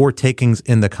for takings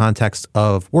in the context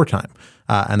of wartime.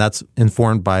 And that's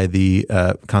informed by the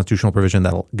constitutional provision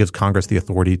that gives Congress the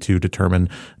authority to determine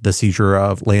the seizure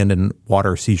of land and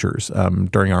water seizures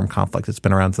during armed conflict. It's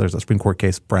been around. So there's a Supreme Court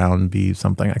case, Brown v.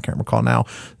 something, I can't recall now,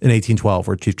 in 1812,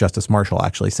 where Chief Justice Marshall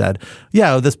actually said,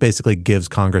 this basically gives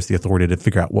Congress the authority to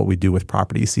figure out what we do with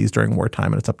property seized during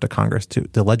wartime, and it's up to Congress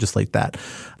to legislate that.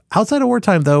 Outside of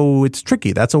wartime, though, it's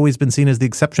tricky. That's always been seen as the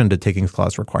exception to takings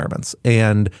clause requirements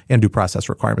and due process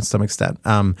requirements to some extent.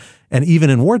 And even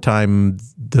in wartime,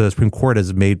 the Supreme Court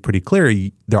has made pretty clear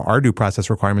there are due process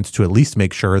requirements to at least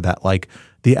make sure that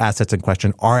the assets in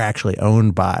question are actually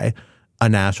owned by a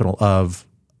national of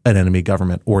an enemy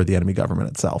government or the enemy government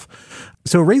itself.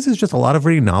 So it raises just a lot of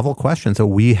really novel questions that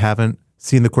we haven't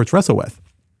seen the courts wrestle with.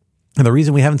 And the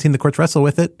reason we haven't seen the courts wrestle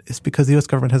with it is because the U.S.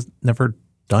 government has never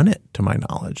done it, to my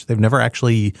knowledge. They've never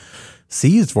actually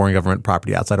seized foreign government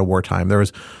property outside of wartime. There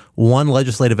was one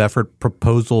legislative effort,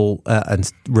 proposal, and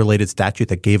related statute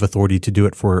that gave authority to do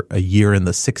it for a year in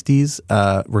the 60s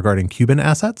regarding Cuban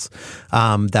assets.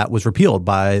 That was repealed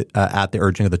by at the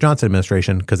urging of the Johnson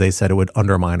administration because they said it would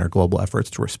undermine our global efforts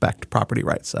to respect property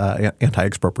rights,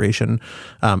 anti-expropriation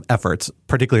efforts,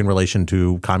 particularly in relation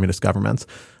to communist governments.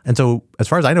 And so, as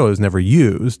far as I know, it was never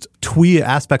used.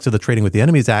 Aspects of the Trading with the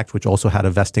Enemies Act, which also had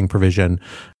a vesting provision,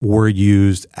 were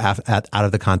used out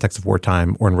of the context of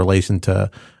wartime or in relation to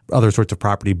other sorts of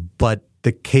property. But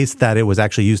the case that it was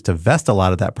actually used to vest a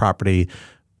lot of that property,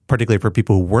 particularly for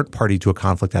people who weren't party to a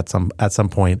conflict at some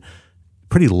point,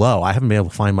 pretty low. I haven't been able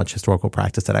to find much historical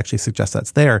practice that actually suggests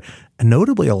that's there. And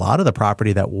notably, a lot of the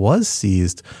property that was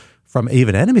seized from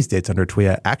even enemy states under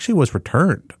TWIA actually was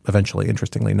returned eventually,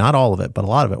 interestingly. Not all of it, but a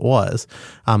lot of it was.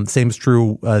 Same is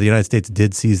true. The United States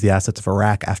did seize the assets of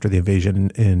Iraq after the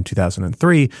invasion in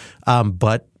 2003,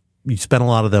 but you spent a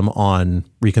lot of them on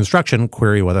reconstruction,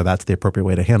 query whether that's the appropriate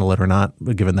way to handle it or not,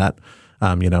 given that,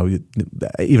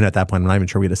 even at that point, I'm not even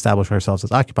sure we'd established ourselves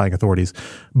as occupying authorities.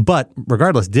 But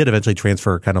regardless, did eventually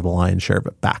transfer kind of the lion's share of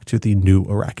it back to the new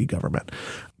Iraqi government.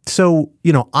 So,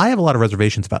 I have a lot of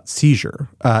reservations about seizure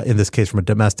in this case from a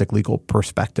domestic legal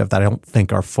perspective that I don't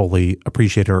think are fully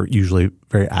appreciated or usually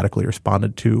very adequately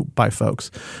responded to by folks.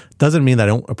 Doesn't mean that I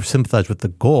don't sympathize with the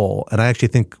goal. And I actually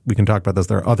think we can talk about this.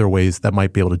 There are other ways that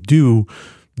might be able to do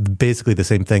basically the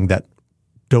same thing that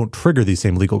don't trigger these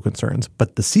same legal concerns.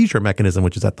 But the seizure mechanism,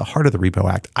 which is at the heart of the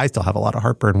Repo Act, I still have a lot of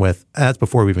heartburn with. And that's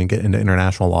before we even get into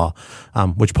international law,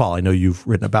 which, Paul, I know you've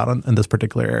written about in this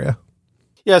particular area.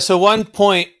 Yeah, so one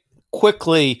point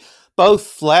quickly,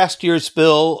 both last year's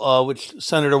bill, which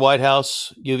Senator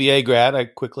Whitehouse, UVA grad, I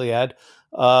quickly add,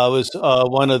 was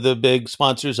one of the big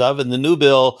sponsors of, and the new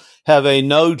bill have a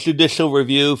no judicial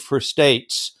review for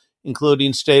states,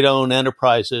 including state-owned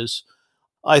enterprises.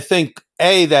 I think,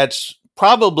 A, that's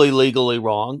probably legally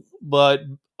wrong, but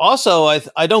also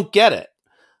I don't get it.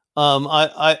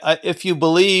 If you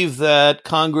believe that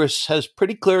Congress has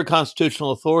pretty clear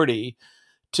constitutional authority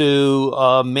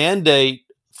to mandate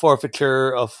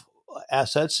forfeiture of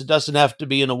assets. It doesn't have to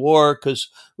be in a war because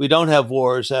we don't have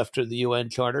wars after the UN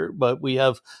Charter, but we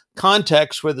have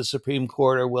contexts where the Supreme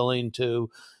Court are willing to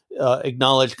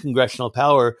acknowledge congressional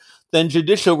power. Then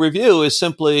judicial review is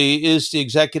the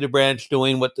executive branch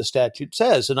doing what the statute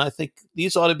says. And I think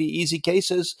these ought to be easy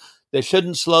cases They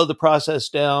shouldn't slow the process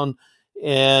down.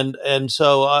 And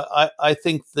so I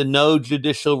think the no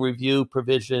judicial review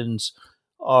provisions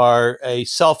are a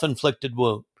self-inflicted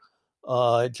wound,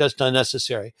 just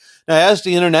unnecessary. Now, as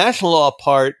the international law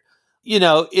part,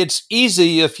 it's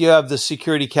easy if you have the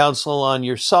Security Council on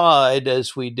your side,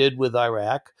 as we did with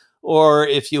Iraq, or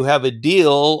if you have a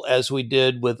deal, as we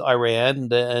did with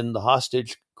Iran and the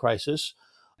hostage crisis.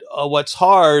 What's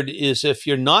hard is if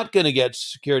you're not going to get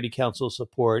Security Council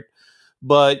support,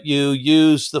 but you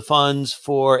use the funds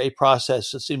for a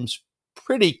process that seems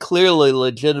pretty clearly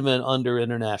legitimate under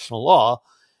international law.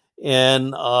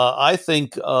 And I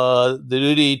think the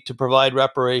duty to provide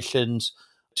reparations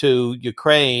to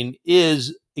Ukraine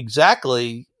is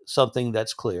exactly something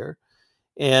that's clear.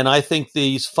 And I think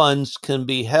these funds can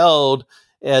be held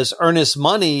as earnest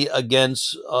money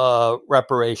against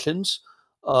reparations.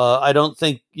 I don't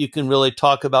think you can really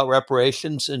talk about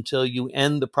reparations until you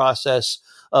end the process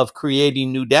of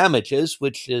creating new damages,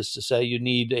 which is to say you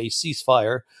need a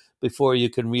ceasefire before you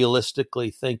can realistically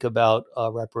think about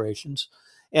reparations.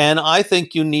 And I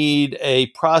think you need a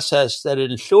process that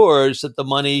ensures that the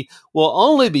money will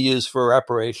only be used for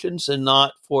reparations and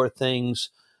not for things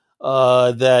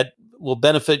that will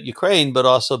benefit Ukraine, but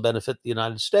also benefit the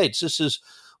United States. This is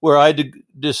where I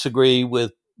disagree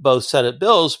with both Senate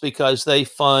bills, because they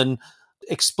fund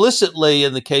explicitly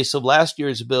in the case of last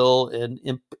year's bill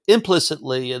and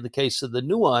implicitly in the case of the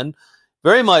new one,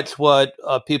 very much what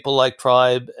people like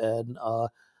Tribe and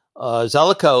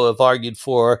Zelikow have argued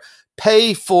for: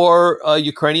 pay for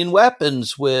Ukrainian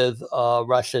weapons with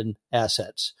Russian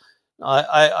assets.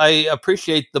 I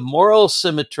appreciate the moral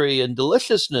symmetry and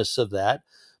deliciousness of that,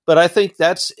 but I think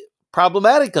that's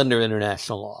problematic under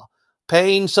international law.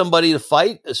 Paying somebody to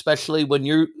fight, especially when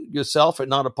you yourself are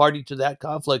not a party to that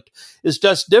conflict, is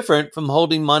just different from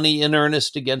holding money in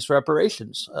earnest against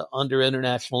reparations under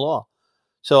international law.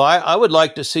 So I would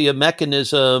like to see a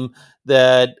mechanism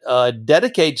that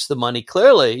dedicates the money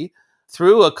clearly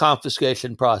through a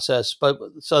confiscation process, but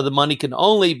so the money can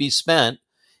only be spent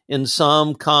in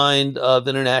some kind of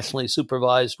internationally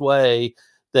supervised way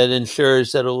that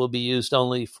ensures that it will be used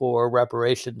only for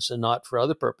reparations and not for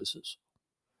other purposes.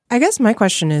 I guess my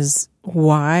question is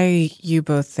why you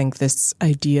both think this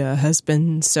idea has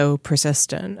been so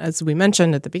persistent. As we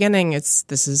mentioned at the beginning,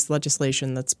 this is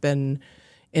legislation that's been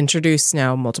introduced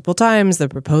now multiple times. The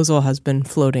proposal has been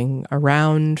floating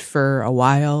around for a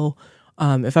while.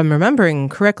 If I'm remembering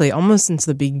correctly, almost since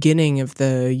the beginning of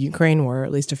the Ukraine war,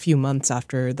 at least a few months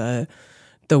after the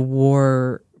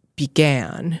war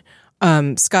began.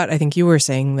 Scott, I think you were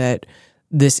saying that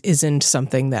this isn't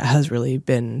something that has really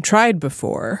been tried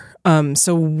before.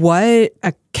 So what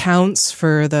accounts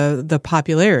for the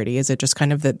popularity? Is it just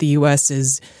kind of that the U.S.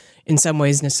 is in some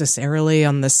ways necessarily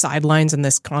on the sidelines in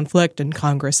this conflict and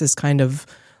Congress is kind of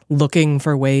looking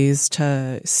for ways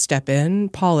to step in?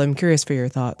 Paul, I'm curious for your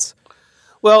thoughts.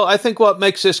 Well, I think what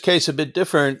makes this case a bit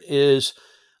different is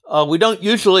we don't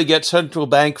usually get central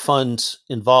bank funds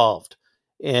involved.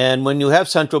 And when you have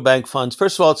central bank funds,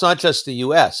 first of all, it's not just the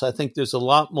U.S. I think there's a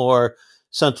lot more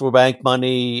central bank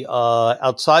money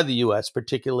outside the U.S.,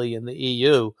 particularly in the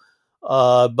EU.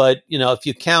 But, if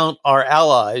you count our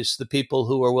allies, the people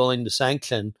who are willing to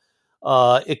sanction,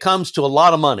 it comes to a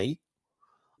lot of money.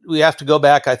 We have to go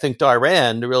back, I think, to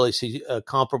Iran to really see a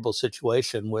comparable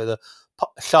situation where the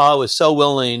Shah was so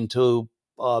willing to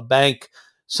bank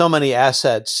so many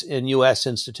assets in U.S.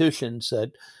 institutions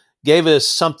that gave us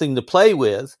something to play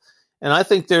with. And I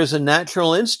think there's a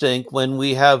natural instinct when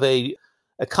we have a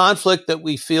conflict that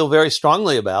we feel very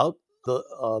strongly about.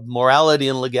 The morality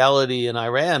and legality in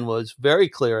Iran was very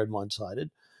clear and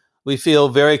one-sided. We feel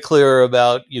very clear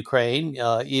about Ukraine,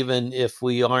 even if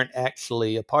we aren't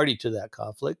actually a party to that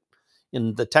conflict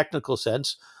in the technical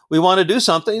sense. We want to do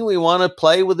something. We want to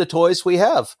play with the toys we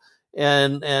have.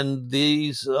 And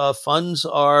these funds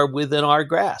are within our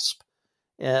grasp.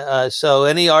 So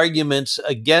any arguments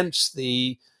against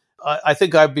I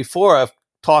think I've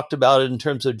talked about it in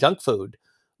terms of junk food.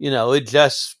 It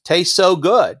just tastes so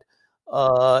good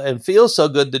and feels so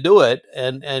good to do it.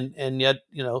 And yet,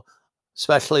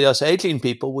 especially us aging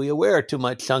people, we aware too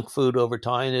much junk food over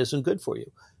time isn't good for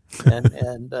you.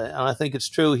 And I think it's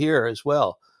true here as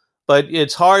well. But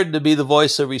it's hard to be the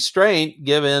voice of restraint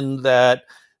given that,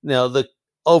 the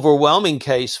overwhelming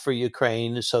case for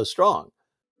Ukraine is so strong.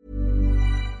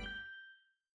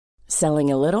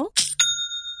 Selling a little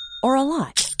or a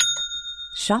lot?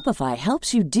 Shopify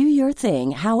helps you do your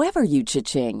thing however you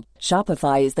cha-ching.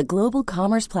 Shopify is the global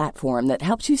commerce platform that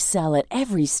helps you sell at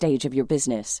every stage of your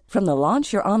business. From the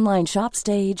launch your online shop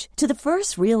stage to the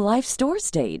first real-life store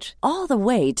stage, all the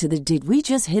way to the did we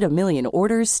just hit a million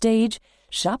orders stage.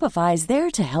 Shopify is there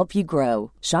to help you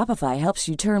grow. Shopify helps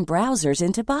you turn browsers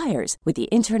into buyers with the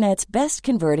internet's best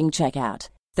converting checkout.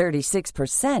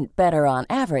 36% better on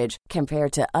average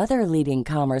compared to other leading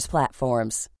commerce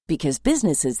platforms. Because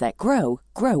businesses that grow,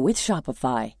 grow with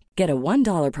Shopify. Get a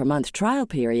 $1 per month trial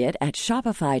period at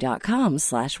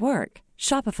shopify.com/work.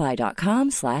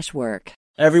 Shopify.com/work.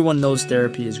 Everyone knows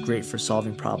therapy is great for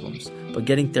solving problems, but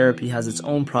getting therapy has its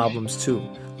own problems too,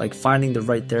 like finding the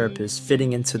right therapist,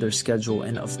 fitting into their schedule,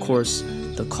 and of course,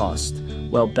 the cost.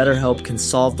 Well, BetterHelp can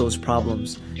solve those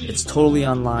problems. It's totally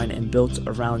online and built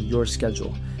around your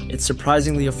schedule. It's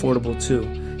surprisingly affordable too.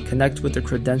 Connect with a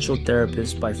credentialed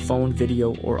therapist by phone,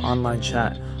 video, or online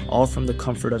chat, all from the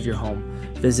comfort of your home.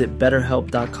 Visit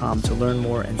BetterHelp.com to learn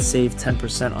more and save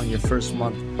 10% on your first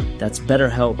month. That's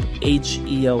BetterHelp,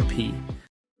 H-E-L-P.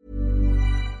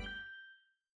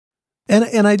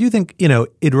 And I do think,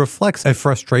 it reflects a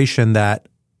frustration that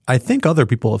I think other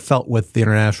people have felt with the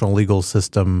international legal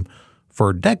system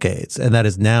for decades, and that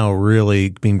is now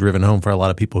really being driven home for a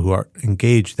lot of people who are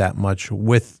engaged that much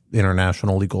with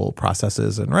international legal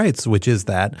processes and rights, which is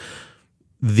that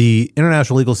the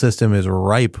international legal system is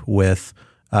ripe with,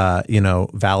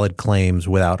 valid claims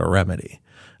without a remedy.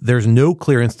 There's no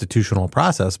clear institutional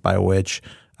process by which,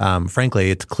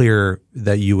 frankly, it's clear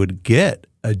that you would get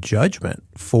a judgment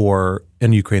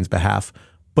in Ukraine's behalf,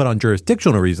 but on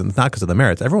jurisdictional reasons, not because of the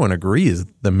merits. Everyone agrees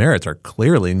the merits are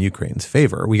clearly in Ukraine's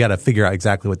favor. We got to figure out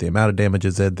exactly what the amount of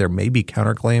damages is. There may be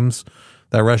counterclaims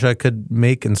that Russia could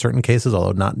make in certain cases,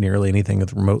 although not nearly anything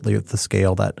that's remotely at the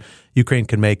scale that Ukraine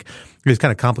can make. There's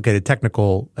kind of complicated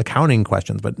technical accounting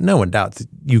questions, but no one doubts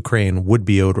Ukraine would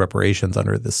be owed reparations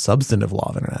under the substantive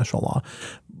law of international law.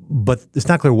 But it's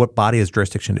not clear what body has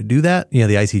jurisdiction to do that. The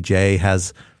ICJ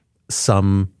has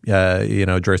some,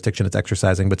 jurisdiction it's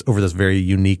exercising, but it's over this very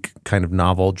unique kind of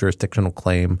novel jurisdictional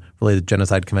claim related to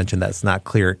genocide convention that's not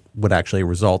clear would actually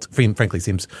result, frankly,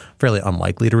 seems fairly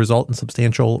unlikely to result in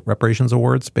substantial reparations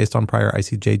awards based on prior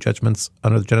ICJ judgments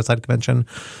under the genocide convention.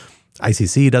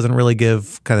 ICC doesn't really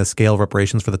give kind of scale of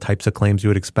reparations for the types of claims you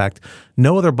would expect.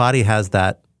 No other body has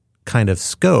that kind of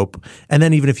scope. And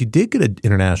then even if you did get an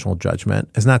international judgment,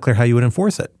 it's not clear how you would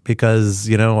enforce it because,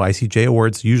 ICJ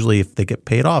awards, usually if they get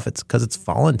paid off, it's because it's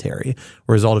voluntary,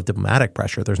 a result of diplomatic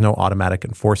pressure. There's no automatic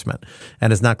enforcement.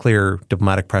 And it's not clear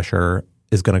diplomatic pressure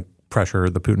is going to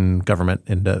pressure the Putin government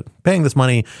into paying this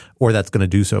money or that's going to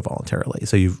do so voluntarily.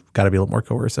 So you've got to be a little more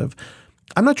coercive.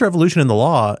 I'm not sure evolution in the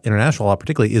law, international law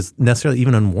particularly, is necessarily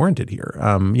even unwarranted here.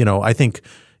 I think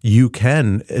you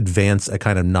can advance a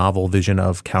kind of novel vision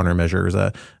of countermeasures,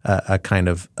 a kind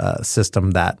of system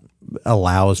that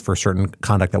allows for certain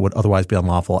conduct that would otherwise be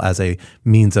unlawful as a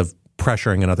means of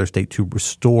pressuring another state to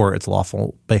restore its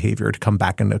lawful behavior, to come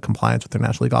back into compliance with their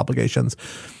national legal obligations.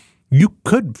 You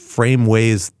could frame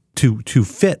ways to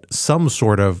fit some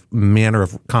sort of manner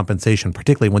of compensation,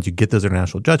 particularly once you get those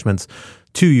international judgments,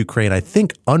 to Ukraine, I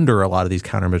think, under a lot of these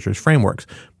countermeasures frameworks.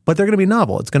 But they're going to be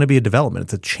novel. It's going to be a development.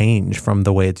 It's a change from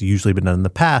the way it's usually been done in the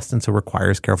past, and so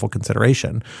requires careful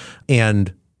consideration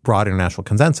and broad international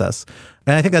consensus.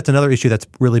 And I think that's another issue that's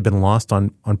really been lost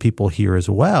on people here as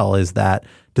well, is that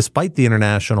despite the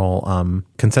international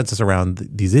consensus around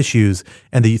these issues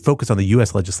and the focus on the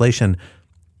U.S. legislation,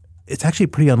 it's actually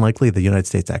pretty unlikely the United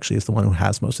States actually is the one who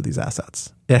has most of these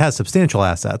assets. It has substantial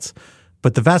assets,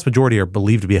 but the vast majority are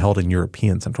believed to be held in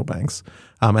European central banks.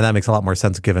 And that makes a lot more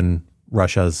sense given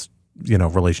Russia's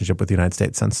relationship with the United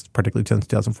States particularly since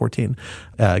 2014,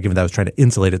 given that it was trying to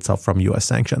insulate itself from U.S.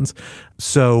 sanctions.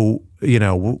 So,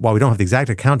 while we don't have the exact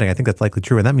accounting, I think that's likely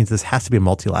true. And that means this has to be a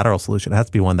multilateral solution. It has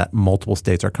to be one that multiple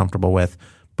states are comfortable with,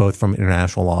 both from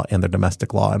international law and their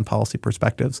domestic law and policy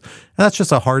perspectives. And that's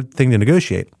just a hard thing to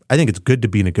negotiate. I think it's good to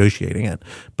be negotiating it.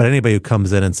 But anybody who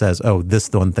comes in and says, this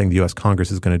the one thing the U.S. Congress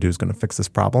is going to do is going to fix this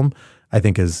problem, I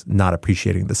think is not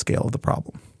appreciating the scale of the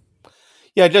problem.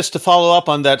 Yeah, just to follow up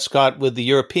on that, Scott, with the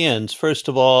Europeans. First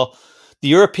of all, the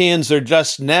Europeans are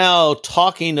just now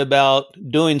talking about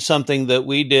doing something that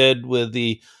we did with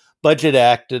the Budget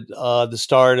Act at the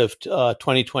start of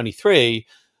 2023,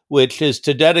 which is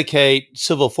to dedicate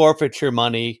civil forfeiture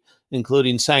money,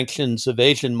 including sanctions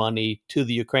evasion money, to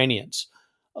the Ukrainians.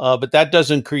 But that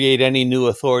doesn't create any new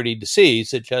authority to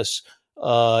seize. It just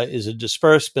is a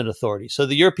disbursement authority. So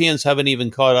the Europeans haven't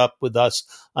even caught up with us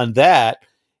on that.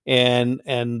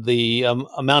 And the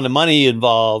amount of money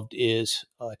involved is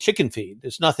chicken feed.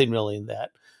 There's nothing really in that.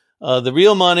 The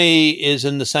real money is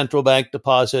in the central bank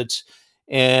deposits,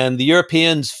 and the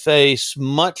Europeans face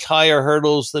much higher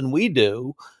hurdles than we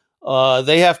do.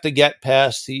 They have to get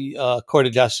past the Court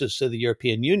of Justice of the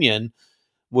European Union,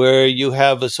 where you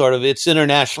have a sort of, it's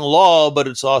international law, but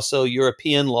it's also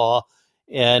European law,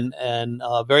 and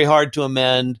very hard to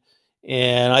amend.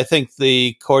 And I think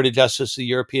the Court of Justice of the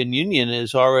European Union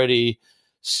has already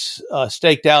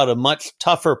staked out a much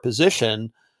tougher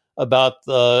position about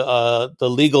the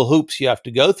legal hoops you have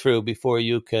to go through before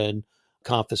you can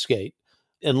confiscate.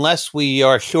 Unless we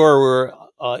are sure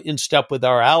we're in step with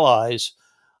our allies,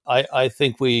 I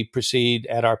think we proceed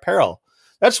at our peril.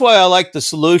 That's why I like the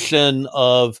solution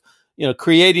of,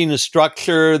 creating a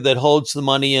structure that holds the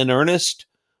money in earnest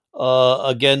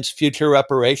against future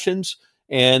reparations,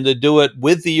 and to do it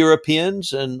with the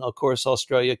Europeans and, of course,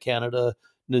 Australia, Canada,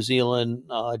 New Zealand,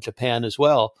 Japan as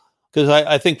well. Because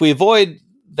I think we avoid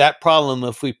that problem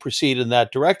if we proceed in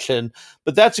that direction.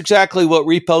 But that's exactly what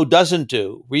repo doesn't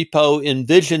do. Repo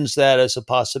envisions that as a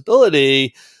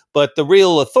possibility, but the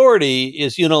real authority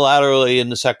is unilaterally in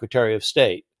the Secretary of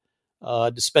State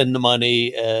to spend the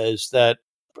money as the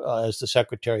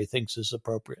Secretary thinks is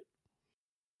appropriate.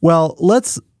 Well,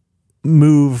 let's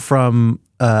move from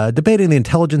debating the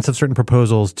intelligence of certain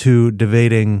proposals to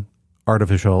debating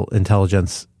artificial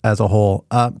intelligence as a whole,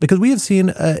 because we have seen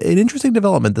an interesting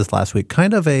development this last week,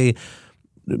 kind of a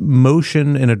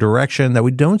motion in a direction that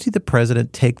we don't see the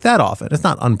president take that often. It's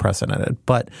not unprecedented,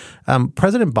 but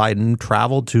President Biden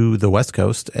traveled to the West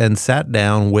Coast and sat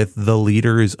down with the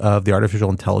leaders of the artificial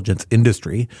intelligence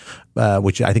industry,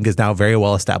 which I think is now very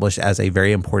well established as a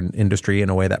very important industry in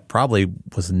a way that probably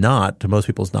was not, to most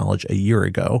people's knowledge, a year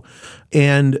ago,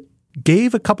 and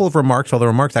gave a couple of remarks, although the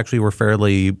remarks actually were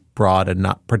fairly broad and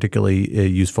not particularly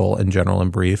useful in general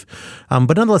and brief,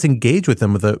 but nonetheless engaged with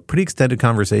them with a pretty extended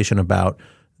conversation about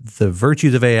the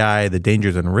virtues of AI, the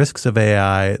dangers and risks of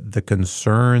AI, the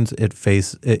concerns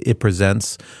it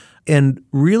presents, and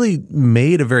really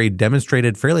made a very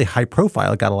demonstrated, fairly high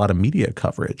profile, it got a lot of media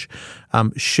coverage,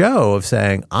 show of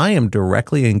saying, I am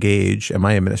directly engaged and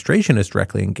my administration is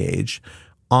directly engaged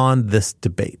on this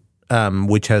debate.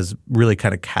 Which has really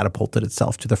kind of catapulted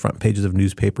itself to the front pages of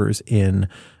newspapers in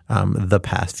the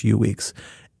past few weeks.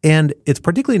 And it's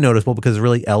particularly noticeable because it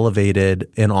really elevated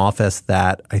an office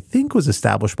that I think was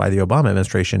established by the Obama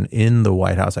administration in the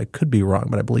White House. I could be wrong,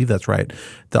 but I believe that's right.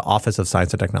 The Office of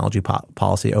Science and Technology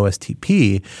Policy,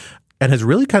 OSTP, and has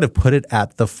really kind of put it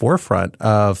at the forefront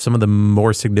of some of the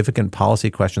more significant policy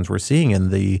questions we're seeing in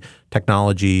the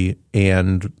technology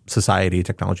and society,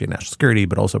 technology and national security,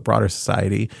 but also broader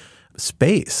society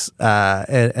space,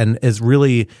 and is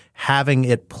really having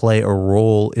it play a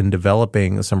role in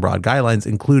developing some broad guidelines,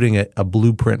 including a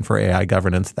blueprint for AI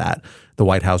governance that the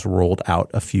White House rolled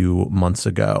out a few months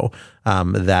ago,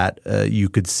 that you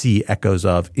could see echoes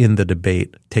of in the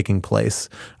debate taking place.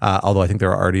 Although I think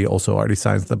there are already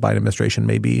signs that the Biden administration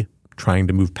may be trying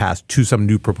to move past to some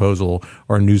new proposal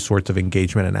or new sorts of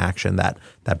engagement and action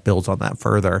that builds on that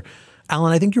further.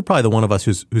 Alan, I think you're probably the one of us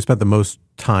who spent the most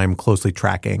time closely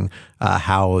tracking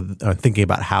thinking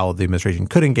about how the administration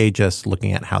could engage us,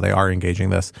 looking at how they are engaging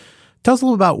this. Tell us a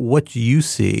little about what you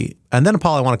see. And then,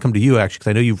 Paul, I want to come to you, actually, because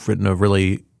I know you've written a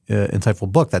really insightful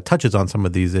book that touches on some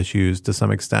of these issues to some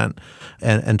extent,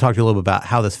 and talk to you a little bit about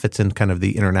how this fits in kind of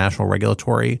the international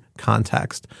regulatory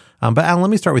context. But Alan,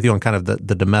 let me start with you on kind of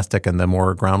the domestic and the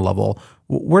more ground level.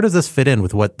 Where does this fit in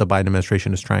with what the Biden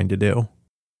administration is trying to do?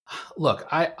 Look,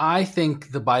 I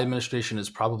think the Biden administration is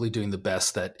probably doing the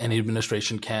best that any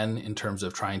administration can in terms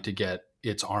of trying to get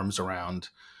its arms around,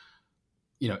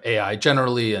 AI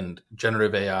generally and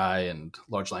generative AI and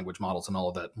large language models and all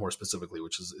of that more specifically,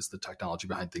 which is the technology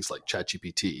behind things like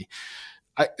ChatGPT.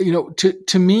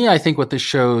 To me, I think what this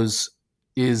shows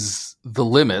is the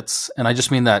limits, and I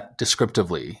just mean that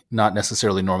descriptively, not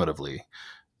necessarily normatively,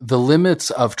 the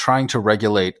limits of trying to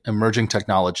regulate emerging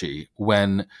technology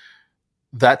when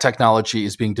that technology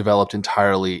is being developed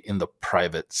entirely in the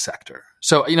private sector.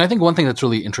 So, I think one thing that's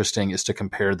really interesting is to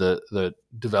compare the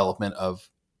development of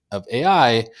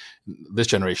AI, this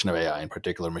generation of AI in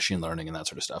particular, machine learning and that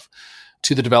sort of stuff,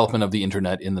 to the development of the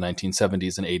internet in the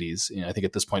 1970s and 80s. I think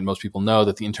at this point, most people know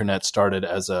that the internet started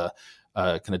as a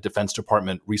kind of Defense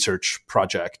Department research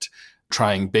project,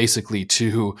 trying basically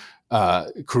to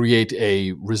create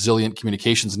a resilient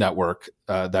communications network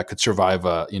that could survive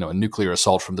a nuclear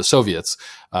assault from the Soviets,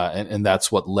 and that's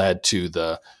what led to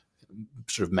the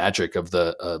sort of magic of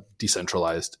the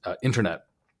decentralized internet.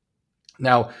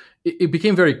 Now, it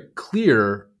became very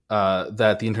clear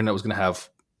that the internet was going to have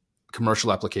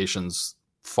commercial applications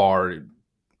far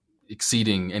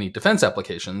exceeding any defense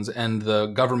applications, and the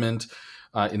government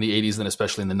in the 80s, and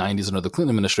especially in the 90s under the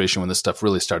Clinton administration when this stuff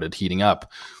really started heating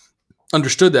up,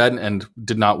 understood that and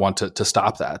did not want to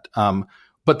stop that.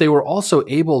 But they were also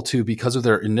able to, because of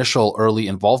their initial early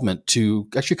involvement, to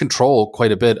actually control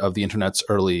quite a bit of the internet's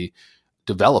early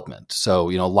development.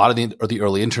 So, a lot of the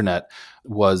early internet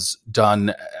was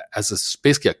done as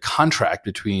basically a contract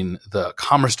between the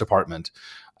Commerce Department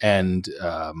and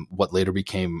what later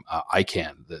became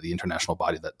ICANN, the international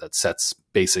body that sets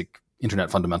basic internet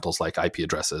fundamentals like IP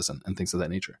addresses and things of that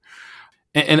nature.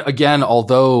 And again,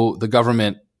 although the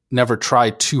government never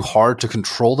tried too hard to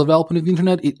control the development of the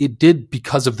internet, it did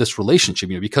because of this relationship.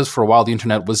 Because for a while the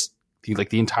internet was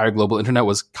the entire global internet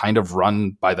was kind of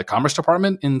run by the Commerce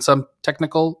Department in some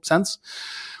technical sense.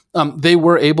 They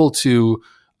were able to,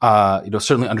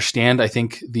 certainly understand, I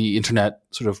think, the internet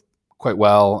sort of quite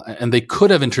well, and they could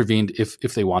have intervened if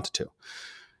they wanted to.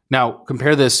 Now,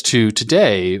 compare this to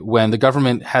today, when the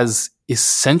government has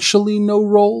essentially no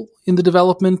role in the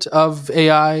development of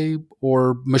AI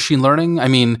or machine learning. I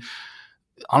mean,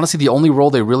 honestly, the only role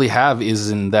they really have is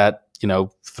in that,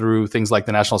 through things like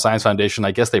the National Science Foundation,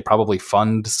 I guess they probably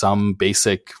fund some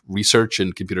basic research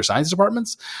in computer science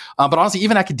departments. But honestly,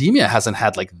 even academia hasn't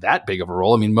had like that big of a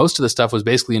role. I mean, most of this stuff was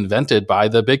basically invented by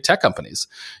the big tech companies.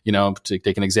 To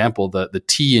take an example, the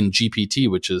T in GPT,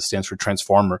 which stands for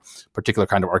transformer, particular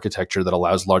kind of architecture that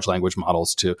allows large language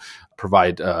models to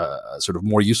provide sort of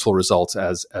more useful results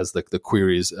as the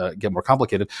queries get more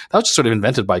complicated. That was just sort of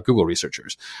invented by Google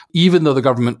researchers. Even though the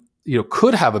government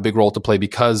could have a big role to play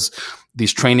because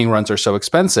these training runs are so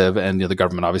expensive, and the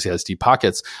government obviously has deep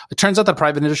pockets. It turns out that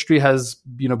private industry has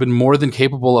been more than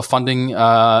capable of funding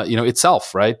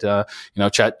itself, right?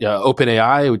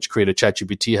 OpenAI, which created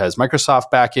ChatGPT, has Microsoft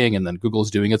backing, and then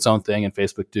Google's doing its own thing, and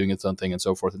Facebook doing its own thing, and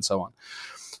so forth and so on.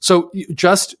 So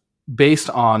just based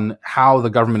on how the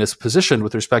government is positioned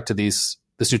with respect to this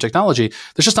new technology,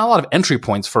 there's just not a lot of entry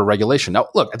points for regulation. Now,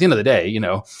 look, at the end of the day,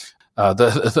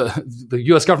 the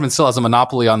U.S. government still has a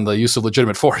monopoly on the use of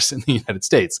legitimate force in the United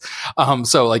States.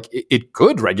 So like it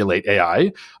could regulate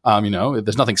AI.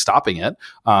 There's nothing stopping it.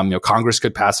 Congress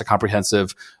could pass a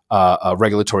comprehensive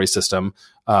regulatory system.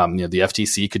 The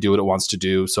FTC could do what it wants to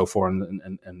do, so forth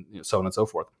and so on and so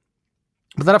forth.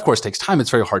 But that, of course, takes time. It's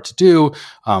very hard to do.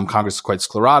 Congress is quite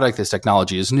sclerotic. This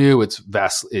technology is new. It's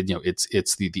vast.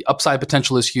 It's the upside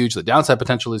potential is huge. The downside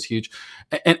potential is huge,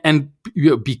 and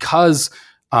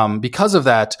because of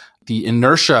that, the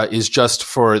inertia is just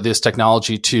for this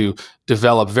technology to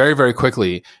develop very, very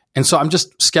quickly. And so I'm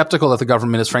just skeptical that the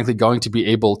government is frankly going to be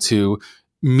able to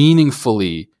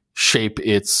meaningfully shape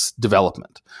its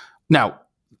development. Now,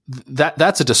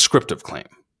 that's a descriptive claim.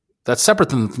 That's separate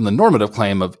from the normative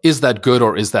claim of, is that good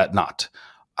or is that not?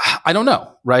 I don't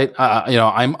know, right?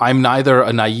 I'm neither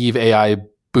a naive AI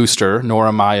booster, nor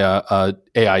am I a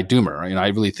AI doomer. I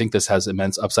really think this has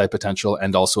immense upside potential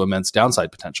and also immense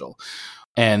downside potential.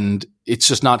 And it's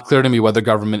just not clear to me whether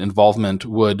government involvement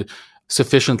would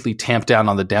sufficiently tamp down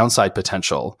on the downside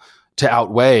potential to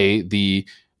outweigh the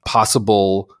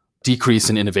possible decrease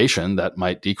in innovation that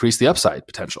might decrease the upside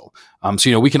potential.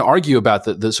 So we can argue about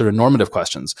the sort of normative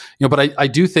questions, but I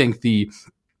do think the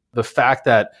fact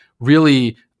that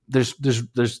really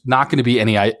there's not going to be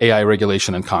any AI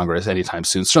regulation in Congress anytime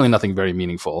soon. Certainly nothing very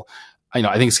meaningful. I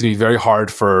think it's going to be very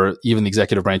hard for even the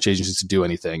executive branch agencies to do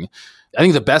anything. I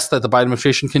think the best that the Biden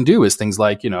administration can do is things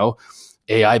like,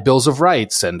 AI bills of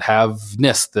rights, and have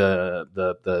NIST,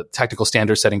 the technical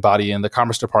standard setting body in the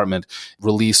Commerce Department,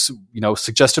 release,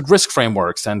 suggested risk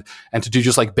frameworks and to do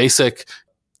just like basic,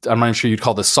 I'm not sure you'd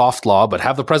call this soft law, but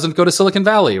have the president go to Silicon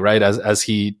Valley, right? As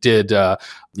he did,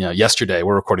 yesterday.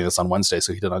 We're recording this on Wednesday,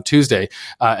 so he did on Tuesday,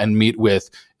 and meet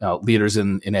with leaders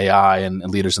in AI and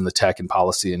leaders in the tech and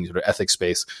policy and sort of ethics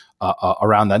space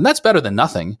around that. And that's better than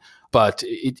nothing. But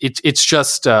it's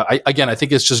just, I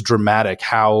think it's just dramatic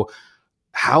how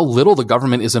little the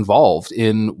government is involved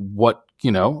in what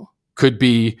could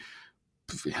be,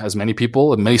 as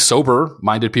many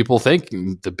sober-minded people think,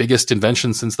 the biggest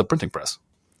invention since the printing press.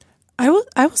 I will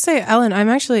say, Ellen, I'm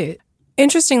actually,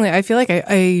 interestingly, I feel like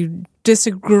I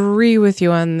disagree with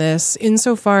you on this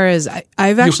insofar as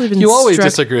I've actually been You always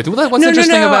disagree with me. What's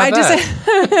interesting about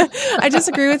that? I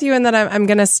disagree with you in that I'm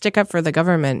going to stick up for the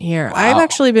government here. Wow. I've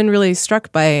actually been really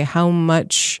struck by how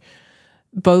much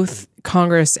both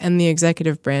Congress and the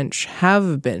executive branch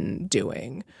have been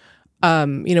doing.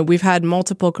 We've had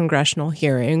multiple congressional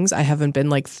hearings. I haven't been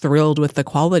thrilled with the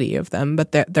quality of them,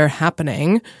 but they're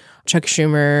happening. Chuck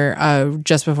Schumer,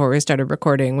 just before we started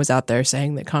recording, was out there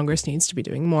saying that Congress needs to be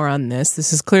doing more on this.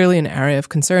 This is clearly an area of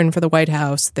concern for the White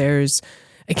House. I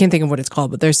can't think of what it's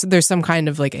called, but there's some kind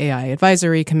of AI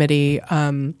advisory committee.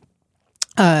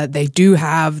 They do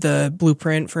have the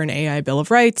blueprint for an AI Bill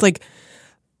of Rights. Like,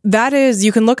 that is,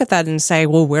 you can look at that and say,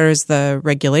 well, where's the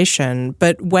regulation?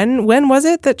 But when was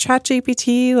it that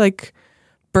ChatGPT like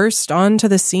burst onto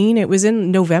the scene? It was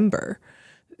in November.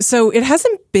 So it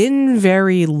hasn't been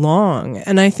very long.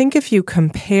 And I think if you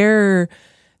compare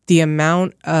the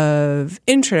amount of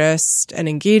interest and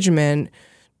engagement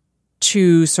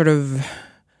to sort of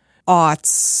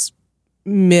aughts,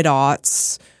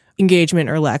 mid-aughts, engagement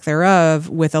or lack thereof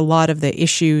with a lot of the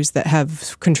issues that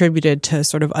have contributed to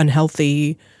sort of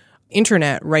unhealthy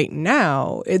internet right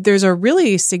now, there's a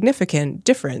really significant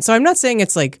difference. So I'm not saying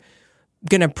it's like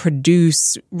going to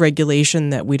produce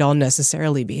regulation that we'd all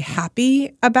necessarily be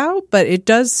happy about, but it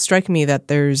does strike me that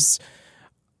there's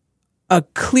a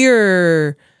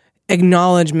clear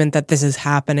acknowledgement that this is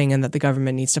happening and that the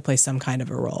government needs to play some kind of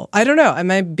a role. I don't know.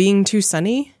 Am I being too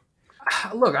sunny?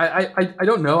 Look, I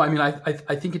don't know. I mean,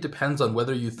 I think it depends on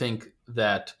whether you think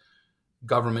that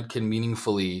government can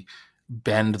meaningfully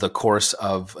bend the course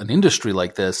of an industry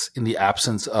like this in the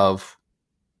absence of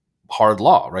hard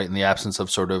law, right? In the absence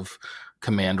of sort of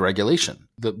command regulation.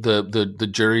 The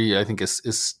jury, I think,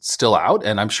 is still out,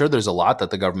 and I'm sure there's a lot that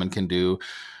the government can do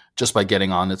just by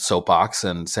getting on its soapbox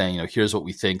and saying, here's what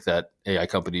we think that AI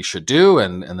companies should do,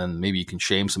 and then maybe you can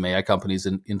shame some AI companies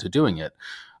into doing it.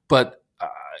 But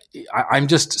I'm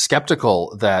just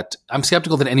skeptical that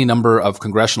any number of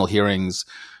congressional hearings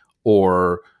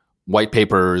or white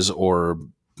papers or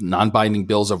non-binding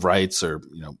bills of rights or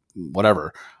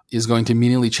whatever is going to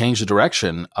meaningfully change the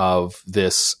direction of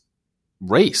this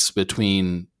race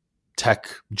between tech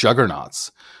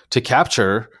juggernauts to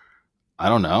capture, I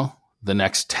don't know, the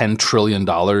next $10 trillion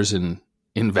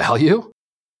in value.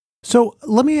 So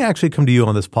let me actually come to you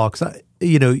on this, Paul, because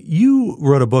you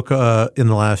wrote a book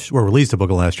released a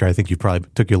book last year. I think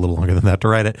took you a little longer than that to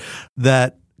write it,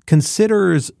 that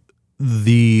considers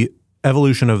the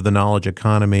evolution of the knowledge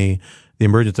economy, the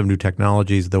emergence of new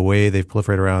technologies, the way they've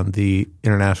proliferated around the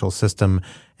international system,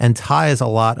 and ties a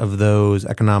lot of those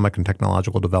economic and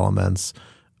technological developments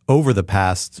over the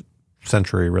past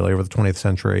century, really over the 20th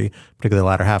century, particularly the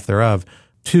latter half thereof,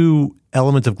 to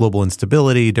elements of global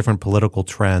instability, different political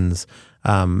trends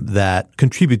that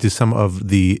contribute to some of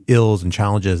the ills and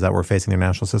challenges that we're facing in the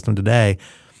national system today.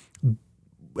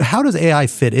 How does AI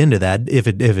fit into that, if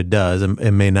it does, and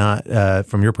it may not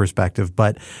from your perspective,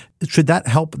 but should that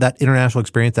help that international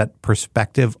experience, that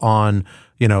perspective on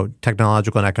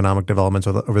technological and economic developments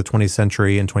over the 20th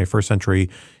century and 21st century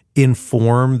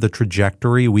inform the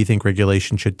trajectory we think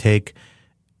regulation should take,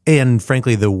 and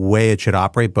frankly, the way it should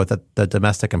operate both at the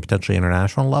domestic and potentially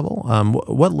international level?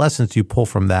 What lessons do you pull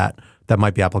from that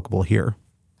might be applicable here?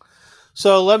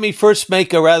 So let me first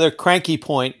make a rather cranky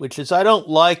point, which is I don't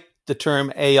like the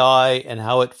term AI and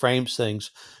how it frames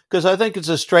things, because I think it's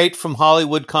a straight from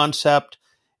Hollywood concept,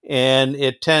 and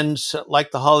it tends,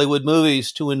 like the Hollywood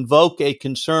movies, to invoke a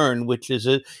concern, which is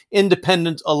an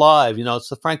independent alive. It's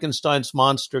the Frankenstein's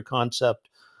monster concept.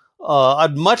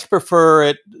 I'd much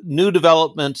prefer new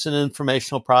developments in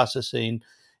informational processing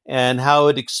and how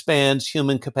it expands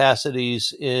human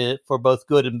capacities for both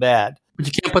good and bad. But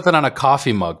you can't put that on a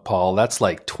coffee mug, Paul. That's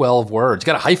like 12 words. You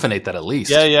got to hyphenate that at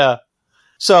least. Yeah.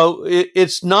 So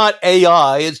it's not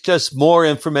AI, it's just more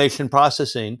information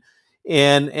processing.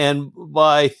 And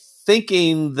by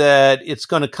thinking that it's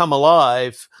going to come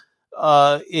alive,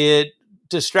 it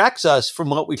distracts us from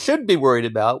what we should be worried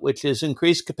about, which is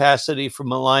increased capacity for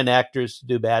malign actors to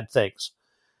do bad things.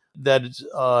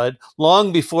 That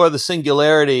long before the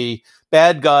singularity,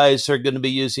 bad guys are going to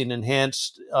be using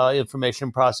enhanced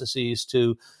information processes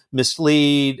to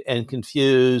mislead and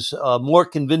confuse more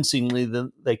convincingly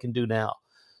than they can do now.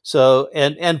 So,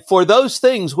 and for those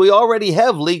things, we already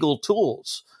have legal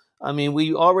tools. I mean,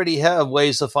 we already have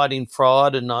ways of fighting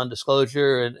fraud and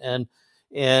non-disclosure, and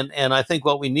I think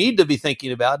what we need to be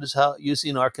thinking about is how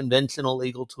using our conventional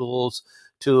legal tools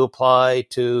to apply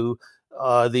to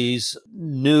these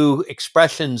new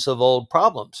expressions of old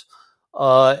problems.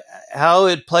 How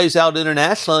it plays out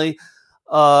internationally,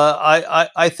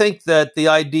 I think that the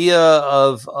idea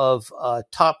of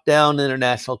top-down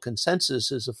international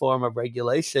consensus is a form of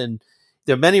regulation.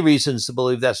 There are many reasons to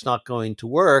believe that's not going to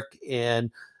work,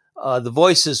 and the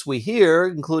voices we hear,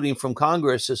 including from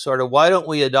Congress, is sort of, why don't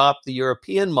we adopt the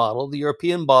European model? The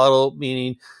European model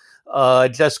meaning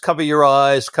just cover your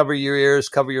eyes, cover your ears,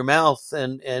 cover your mouth,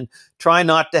 and try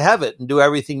not to have it, and do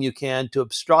everything you can to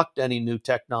obstruct any new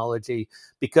technology,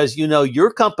 because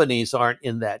your companies aren't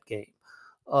in that game.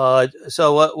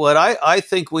 So what I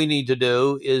think we need to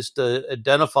do is to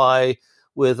identify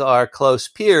with our close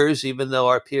peers, even though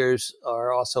our peers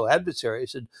are also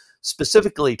adversaries, and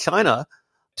specifically China,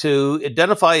 to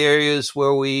identify areas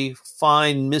where we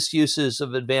find misuses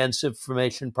of advanced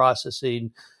information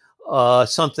processing,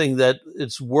 something that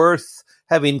it's worth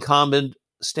having common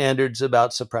standards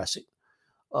about suppressing.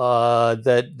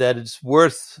 That it's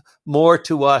worth more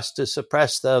to us to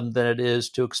suppress them than it is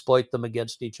to exploit them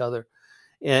against each other.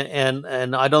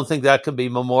 And I don't think that can be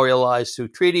memorialized through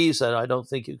treaties, and I don't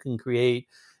think you can create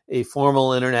a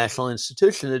formal international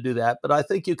institution to do that. But I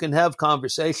think you can have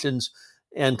conversations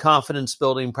and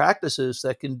confidence-building practices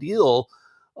that can deal,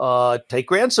 take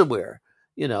ransomware.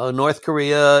 North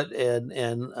Korea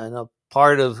and a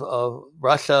part of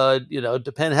Russia,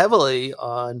 depend heavily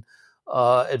on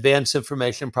advanced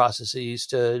information processes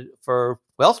for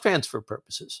wealth transfer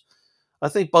purposes. I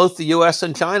think both the U.S.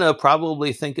 and China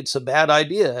probably think it's a bad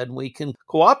idea, and we can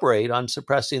cooperate on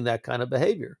suppressing that kind of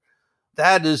behavior.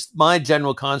 That is my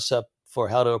general concept for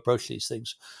how to approach these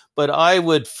things. But I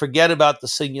would forget about the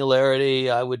singularity.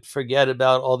 I would forget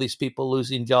about all these people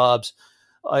losing jobs.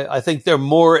 I think there are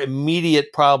more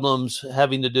immediate problems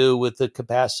having to do with the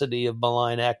capacity of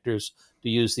malign actors to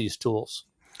use these tools.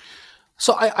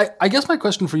 So I guess my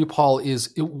question for you, Paul,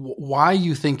 is why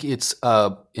you think it's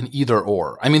an either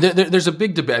or. I mean, there's a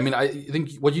big debate. I mean, I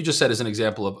think what you just said is an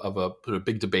example of a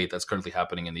big debate that's currently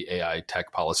happening in the AI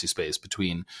tech policy space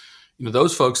between,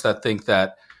 those folks that think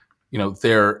that,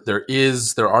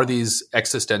 there are these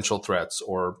existential threats,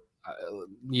 or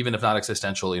even if not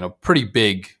existential, pretty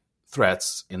big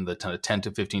threats in the kind of 10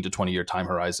 to 15 to 20 year time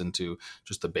horizon to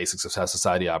just the basics of how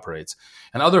society operates.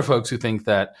 And other folks who think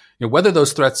that, whether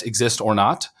those threats exist or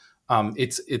not,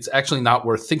 it's actually not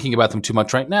worth thinking about them too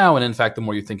much right now. And in fact, the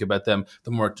more you think about them,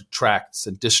 the more it detracts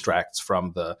and distracts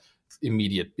from the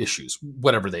immediate issues,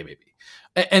 whatever they may be.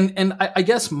 And I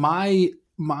guess my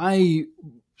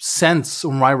sense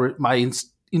or my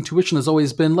intuition has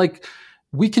always been like,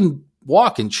 we can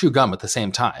walk and chew gum at the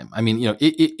same time. I mean,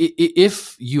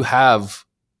 if you have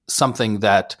something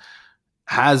that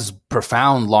has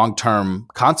profound long-term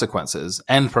consequences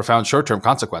and profound short-term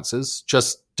consequences,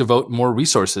 just devote more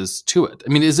resources to it. I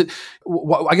mean,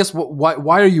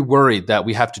 why are you worried that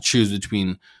we have to choose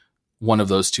between one of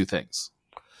those two things?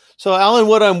 So, Alan,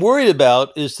 what I'm worried about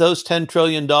is those $10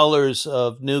 trillion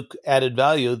of new added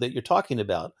value that you're talking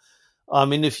about. I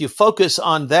mean, if you focus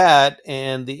on that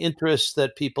and the interest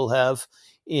that people have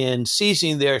in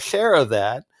seizing their share of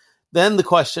that, then the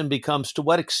question becomes, to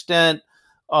what extent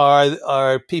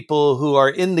are people who are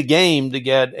in the game to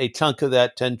get a chunk of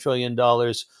that $10 trillion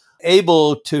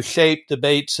able to shape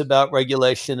debates about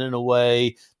regulation in a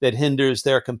way that hinders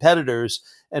their competitors,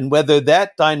 and whether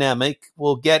that dynamic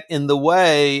will get in the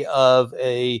way of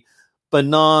a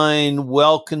benign,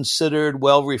 well-considered,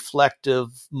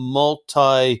 well-reflective,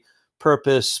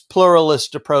 multi-purpose,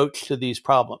 pluralist approach to these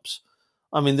problems.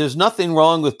 I mean, there's nothing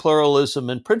wrong with pluralism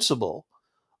in principle.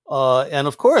 And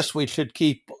of course, we should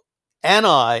keep an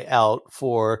eye out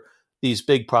for these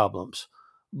big problems.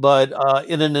 But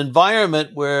in an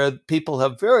environment where people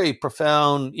have very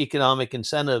profound economic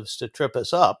incentives to trip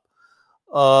us up,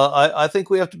 I think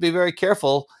we have to be very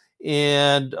careful.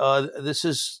 And this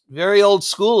is very old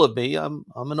school of me. I'm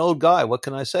an old guy. What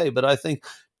can I say? But I think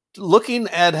looking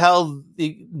at how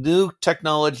the new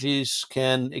technologies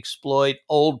can exploit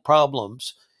old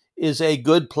problems is a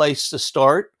good place to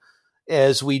start.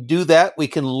 As we do that, we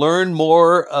can learn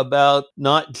more about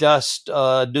not just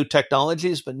new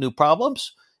technologies, but new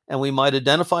problems. And we might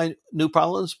identify new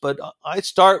problems. But I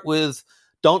start with,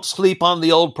 don't sleep on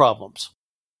the old problems.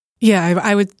 Yeah,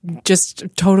 I would just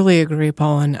totally agree,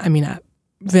 Paul. And I mean,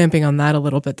 vamping on that a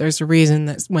little bit, there's a reason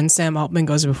that when Sam Altman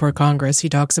goes before Congress, he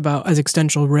talks about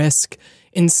existential risk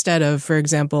instead of, for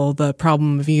example, the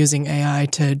problem of using AI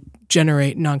to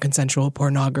generate non-consensual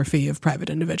pornography of private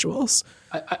individuals.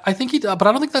 I think but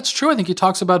I don't think that's true. I think he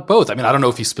talks about both. I mean, I don't know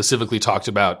if he specifically talked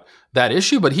about that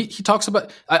issue, but he talks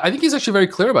about, I think he's actually very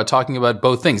clear about talking about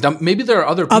both things. Now, maybe there are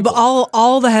other people.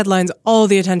 All the headlines, all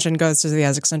the attention goes to the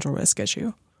existential risk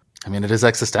issue. I mean, it is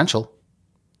existential.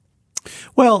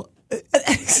 Well,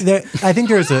 I think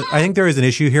there is an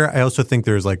issue here. I also think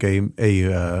there's like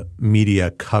a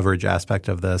media coverage aspect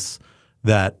of this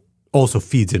that also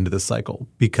feeds into this cycle,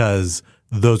 because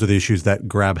those are the issues that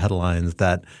grab headlines,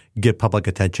 that get public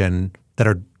attention,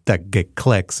 that get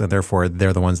clicks, and therefore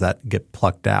they're the ones that get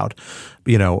plucked out.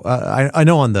 I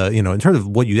know on the, in terms of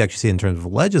what you actually see in terms of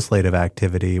legislative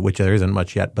activity, which there isn't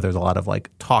much yet, but there's a lot of like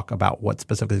talk about what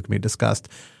specifically can be discussed.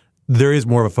 There is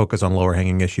more of a focus on lower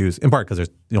hanging issues, in part because there's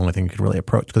the only thing you can really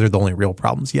approach, because they're the only real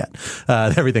problems yet.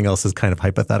 Everything else is kind of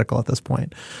hypothetical at this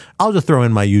point. I'll just throw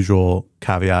in my usual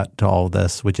caveat to all of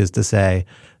this, which is to say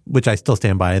which I still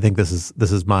stand by. I think this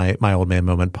is my old man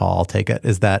moment, Paul. I'll take it.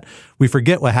 Is that we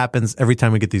forget what happens every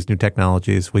time we get these new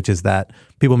technologies, which is that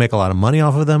people make a lot of money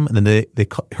off of them, and then they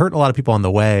hurt a lot of people on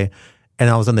the way, and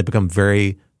all of a sudden they become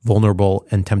very vulnerable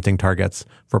and tempting targets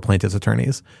for plaintiffs'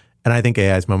 attorneys. And I think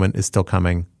AI's moment is still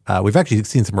coming. We've actually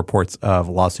seen some reports of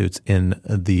lawsuits in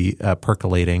the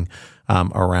percolating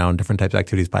around different types of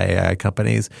activities by AI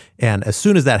companies. And as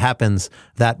soon as that happens,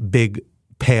 that big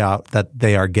payout that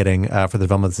they are getting for the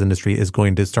development of this industry is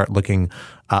going to start looking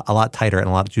a lot tighter and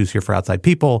a lot juicier for outside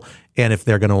people. And if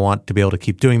they're going to want to be able to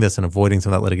keep doing this and avoiding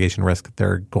some of that litigation risk,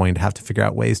 they're going to have to figure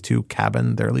out ways to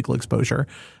cabin their legal exposure.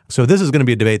 So this is going to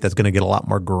be a debate that's going to get a lot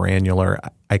more granular,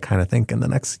 I kind of think, in the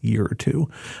next year or two,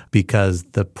 because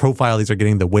the profile these are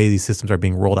getting, the way these systems are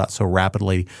being rolled out so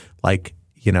rapidly, like,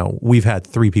 we've had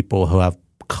 3 people who have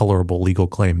colorable legal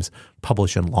claims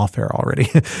published in Lawfare already,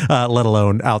 let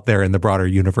alone out there in the broader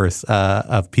universe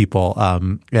of people.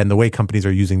 And the way companies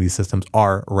are using these systems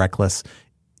are reckless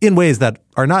in ways that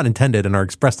are not intended and are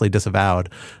expressly disavowed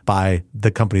by the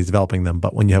companies developing them.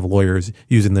 But when you have lawyers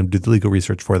using them to do the legal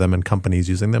research for them and companies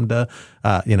using them to,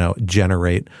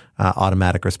 generate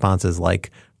automatic responses, like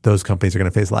those companies are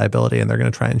going to face liability and they're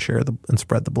going to try and share and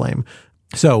spread the blame.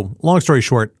 So long story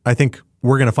short, I think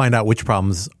we're going to find out which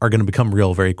problems are going to become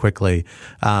real very quickly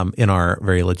in our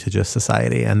very litigious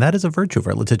society. And that is a virtue of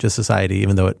our litigious society,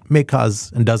 even though it may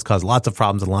cause and does cause lots of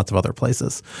problems in lots of other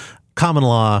places. Common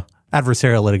law,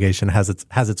 adversarial litigation has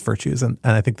its virtues. And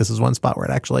I think this is one spot where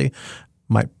it actually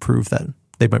might prove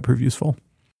useful.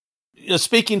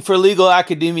 Speaking for legal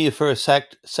academia for a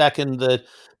second, the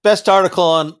best article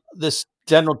on this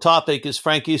general topic is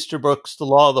Frank Easterbrook's The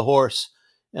Law of the Horse.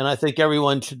 And I think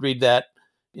everyone should read that.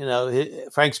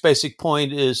 Frank's basic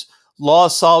point is law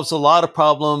solves a lot of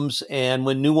problems. And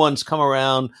when new ones come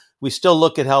around, we still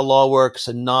look at how law works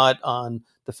and not on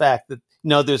the fact that,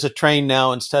 there's a train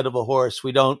now instead of a horse.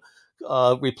 We don't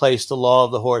replace the law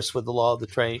of the horse with the law of the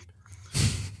train.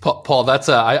 Paul, that's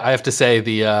I have to say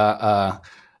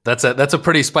that's a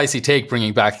pretty spicy take,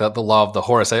 bringing back the law of the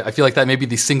horse. I feel like that may be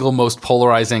the single most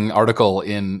polarizing article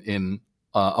in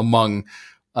among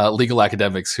legal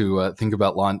academics who think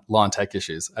about law and tech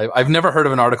issues. I've never heard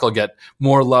of an article get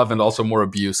more love and also more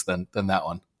abuse than that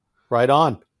one. Right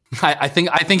on. I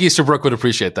think Easterbrook would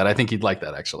appreciate that. I think he'd like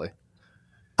that, actually.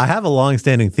 I have a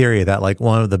long-standing theory that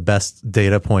one of the best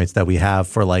data points that we have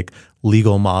for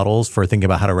legal models for thinking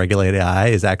about how to regulate AI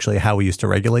is actually how we used to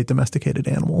regulate domesticated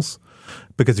animals.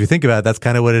 Because if you think about it, that's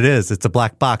kind of what it is. It's a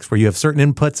black box where you have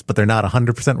certain inputs, but they're not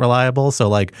 100% reliable.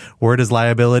 So where does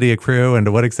liability accrue and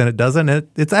to what extent it doesn't?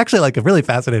 It's actually a really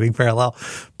fascinating parallel.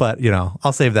 But,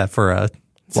 I'll save that for a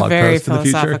blog post in the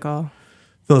future.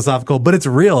 Philosophical, but it's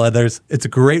real. And it's a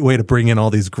great way to bring in all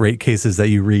these great cases that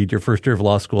you read your first year of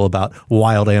law school about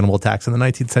wild animal attacks in the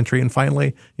 19th century and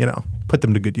finally, put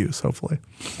them to good use, hopefully.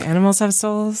 Animals have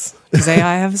souls. Does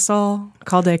AI have a soul?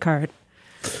 Call Descartes.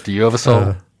 Do you have a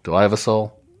soul? Do I have a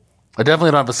soul? I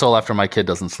definitely don't have a soul after my kid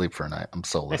doesn't sleep for a night. I'm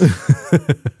soulless.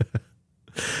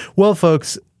 Well,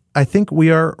 folks, I think we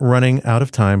are running out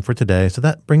of time for today. So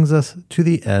that brings us to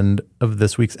the end of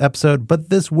this week's episode. But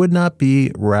this would not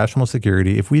be Rational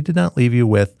Security if we did not leave you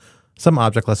with some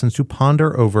object lessons to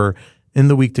ponder over in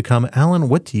the week to come. Alan,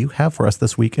 what do you have for us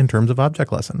this week in terms of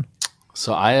object lesson?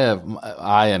 So I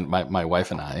and my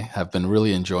wife and I have been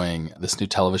really enjoying this new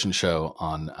television show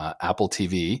on Apple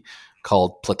TV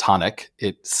called Platonic.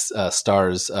 It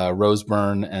stars Rose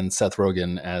Byrne and Seth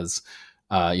Rogen as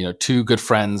two good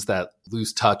friends that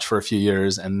lose touch for a few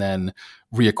years and then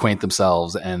reacquaint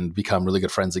themselves and become really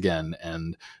good friends again,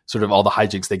 and sort of all the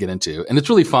hijinks they get into. And it's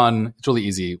really fun. It's really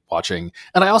easy watching.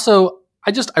 And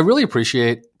I really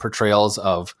appreciate portrayals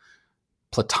of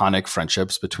platonic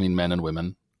friendships between men and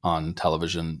women on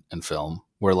television and film,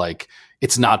 where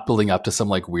it's not building up to some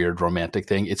weird romantic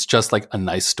thing. It's just a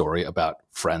nice story about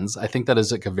friends. I think that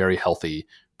is a very healthy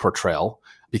portrayal,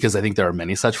 because I think there are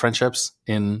many such friendships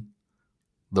in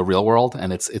the real world,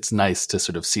 and it's nice to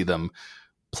sort of see them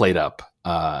played up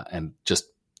and just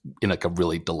in a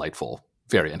really delightful,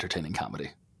 very entertaining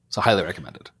comedy. So highly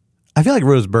recommended. I feel like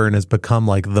Rose Byrne has become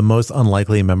the most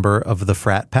unlikely member of the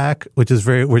frat pack, which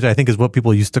I think is what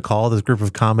people used to call this group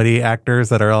of comedy actors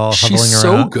that are all hovering she's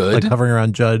around, so good, hovering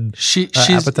around Judd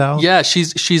Apatow. Yeah,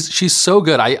 she's so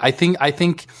good. I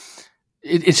think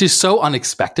it's just so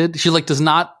unexpected. She does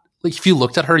not if you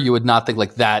looked at her, you would not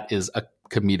think that is a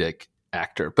comedic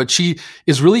actor, but she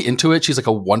is really into it. She's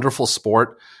a wonderful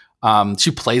sport.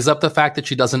 She plays up the fact that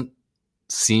she doesn't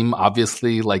seem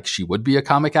obviously like she would be a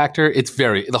comic actor.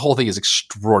 The whole thing is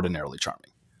extraordinarily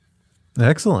charming.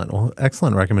 Excellent. Well,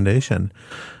 excellent recommendation.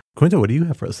 Quinta, what do you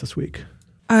have for us this week?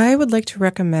 I would like to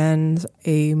recommend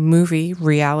a movie,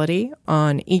 Reality,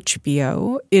 on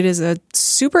HBO. It is a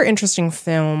super interesting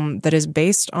film that is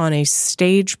based on a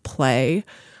stage play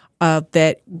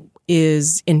that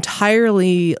is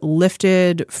entirely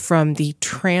lifted from the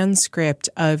transcript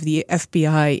of the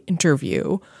FBI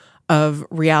interview of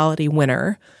Reality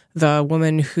Winner, the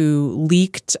woman who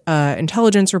leaked an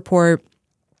intelligence report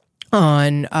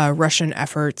on Russian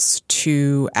efforts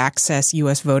to access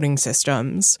U.S. voting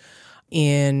systems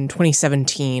in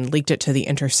 2017, leaked it to The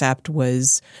Intercept,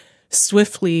 was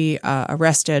swiftly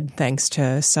arrested thanks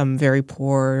to some very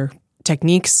poor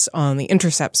techniques on The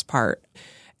Intercept's part,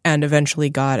 and eventually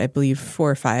got, I believe,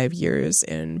 4 or 5 years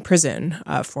in prison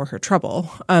for her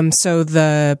trouble. So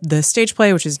the stage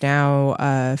play, which is now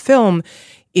a film,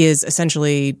 is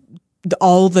essentially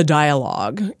all the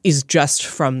dialogue is just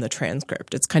from the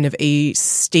transcript. It's kind of a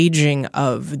staging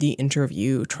of the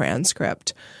interview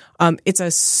transcript. It's a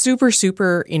super,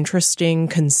 super interesting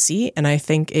conceit, and I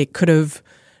think it could have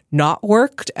not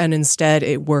worked, and instead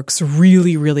it works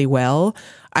really, really well.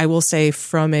 I will say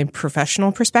from a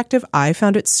professional perspective, I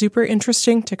found it super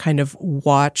interesting to kind of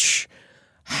watch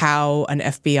how an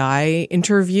FBI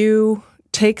interview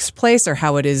takes place or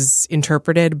how it is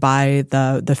interpreted by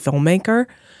the filmmaker.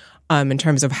 In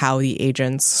terms of how the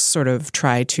agents sort of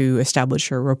try to establish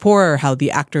a rapport, or how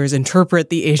the actors interpret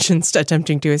the agents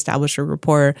attempting to establish a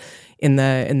rapport in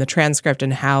the transcript,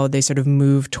 and how they sort of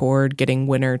move toward getting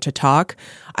Winner to talk.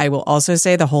 I will also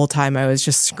say the whole time I was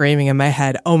just screaming in my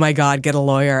head, "Oh my God, get a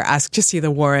lawyer, ask to see the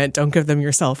warrant, don't give them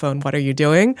your cell phone, what are you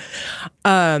doing?"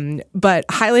 But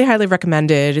highly, highly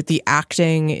recommended. The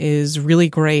acting is really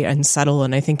great and subtle,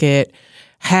 and I think it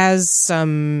has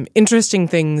some interesting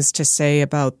things to say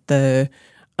about the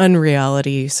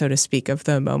unreality, so to speak, of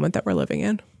the moment that we're living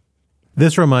in.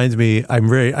 This reminds me, I'm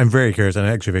very curious, and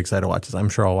I'm actually very excited to watch this. I'm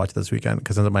sure I'll watch this weekend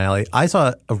because it's up my alley. I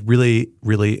saw a really,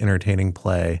 really entertaining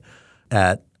play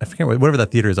at, I forget, whatever that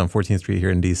theater is on 14th Street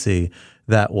here in D.C.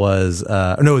 That was,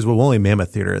 it was Woolly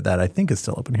Mammoth Theater that I think is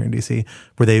still open here in D.C.,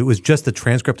 where it was just the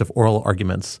transcript of oral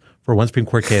arguments for one Supreme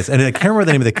Court case. And I can't remember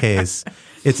the name of the case.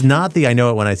 It's not the I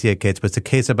know it when I see it case, but it's a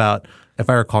case about, if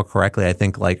I recall correctly, I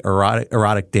think like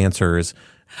erotic dancers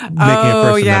making a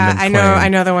First Amendment claim. I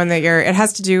know the one that it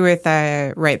has to do with,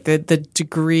 the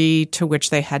degree to which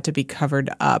they had to be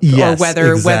covered up, yes, or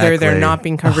whether exactly. they're not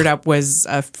being covered up was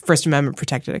a First Amendment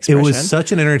protected expression. It was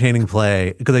such an entertaining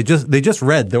play because they just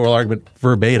read the oral argument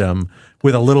verbatim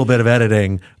with a little bit of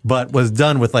editing, but was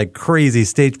done with like crazy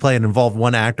stage play and involved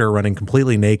one actor running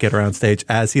completely naked around stage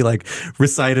as he like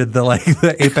recited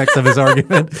the apex of his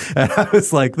argument. And I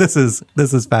was like, this is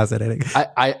fascinating.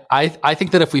 I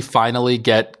think that if we finally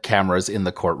get cameras in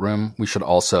the courtroom,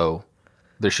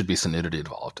 there should be some nudity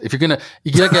involved. If you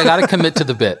got to commit to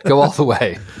the bit, go all the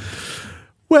way.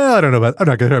 Well, I don't know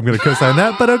I'm going to co-sign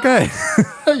that, but okay.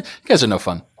 You guys are no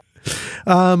fun.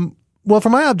 Well, for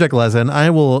my object lesson, I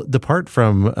will depart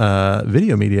from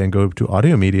video media and go to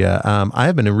audio media. I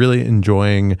have been really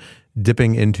enjoying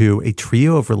dipping into a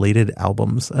trio of related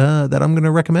albums that I'm going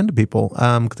to recommend to people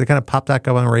because they kind of popped back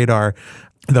up on the radar.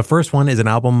 The first one is an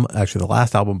album, actually the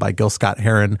last album by Gil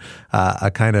Scott-Heron, a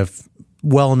kind of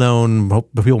well-known,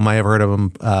 people might have heard of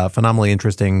him, phenomenally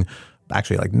interesting,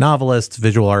 actually like novelist,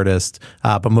 visual artist,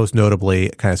 but most notably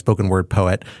kind of spoken word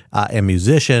poet and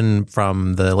musician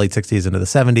from the late 60s into the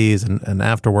 70s and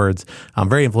afterwards.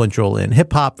 Very influential in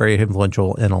hip hop, very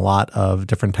influential in a lot of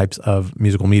different types of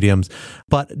musical mediums,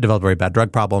 but developed a very bad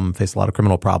drug problem, faced a lot of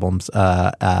criminal problems,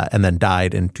 and then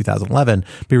died in 2011.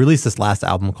 But he released this last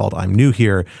album called I'm New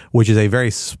Here, which is a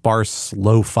very sparse,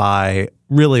 lo-fi,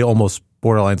 really almost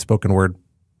borderline spoken word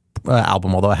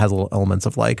album, although it has little elements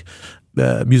of like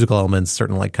musical elements,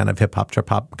 certain like kind of hip hop, trip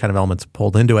hop kind of elements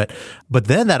pulled into it. But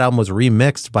then that album was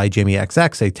remixed by Jamie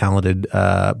XX, a talented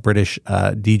British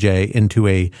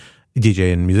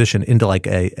DJ and musician, into like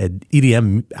a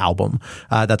EDM album.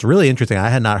 That's really interesting. I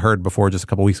had not heard before just a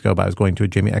couple weeks ago, but I was going to a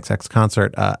Jamie XX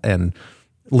concert and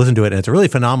listened to it. And it's a really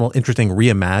phenomenal, interesting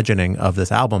reimagining of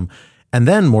this album. And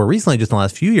then more recently, just in the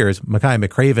last few years, Mackay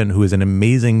McCraven, who is an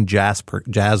amazing jazz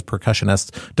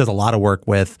percussionist, does a lot of work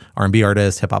with R&B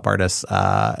artists, hip hop artists,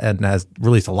 and has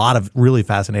released a lot of really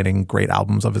fascinating, great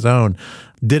albums of his own,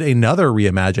 did another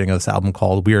reimagining of this album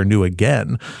called We Are New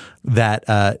Again that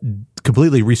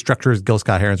completely restructures Gil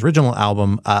Scott-Heron's original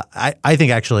album. I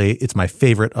think actually it's my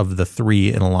favorite of the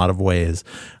three in a lot of ways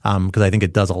because I think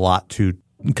it does a lot to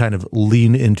kind of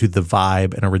lean into the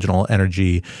vibe and original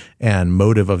energy and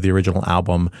motive of the original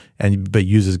album, but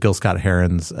uses Gil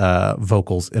Scott-Heron's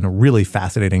vocals in a really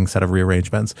fascinating set of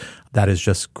rearrangements. That is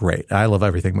just great. I love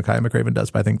everything Micaiah McRaven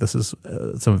does, but I think this is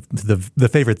some of the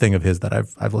favorite thing of his that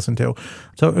I've listened to.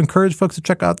 So encourage folks to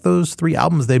check out those 3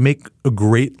 albums. They make a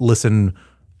great listen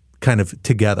kind of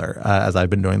together, as I've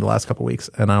been doing the last couple of weeks,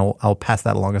 and I'll pass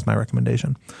that along as my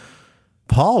recommendation.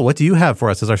 Paul, what do you have for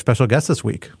us as our special guest this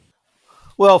week?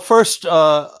 Well, first,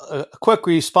 a quick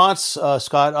response,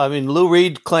 Scott. I mean, Lou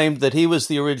Reed claimed that he was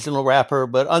the original rapper,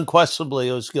 but unquestionably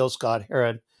it was Gil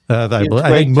Scott-Heron. I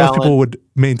think most people would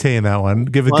maintain that one.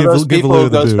 Give Lou the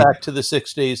goes boot. back to the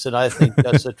 60s, and I think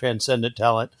that's a transcendent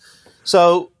talent.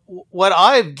 So what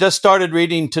I've just started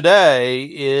reading today,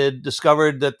 it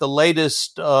discovered that the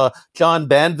latest John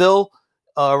Banville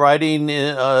writing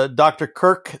Dr.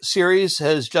 Kirk series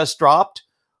has just dropped.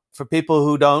 For people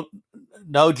who don't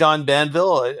know John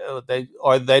Banville,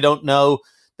 they don't know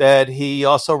that he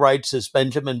also writes as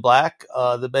Benjamin Black.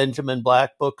 The Benjamin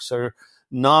Black books are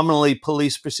nominally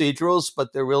police procedurals,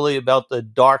 but they're really about the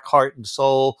dark heart and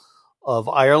soul of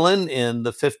Ireland in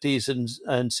the 50s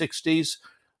and 60s.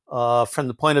 From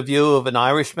the point of view of an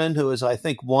Irishman who is, I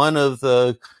think, one of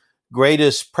the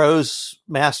greatest prose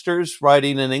masters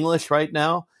writing in English right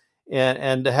now.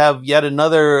 And to have yet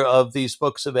another of these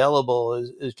books available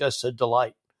is just a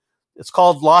delight. It's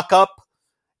called Lock Up,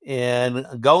 and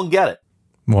go and get it.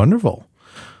 Wonderful.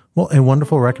 Well, a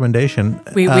wonderful recommendation.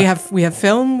 We have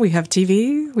film, we have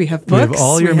TV, we have books. We have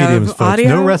all your mediums, folks. Audio.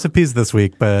 No recipes this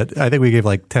week, but I think we gave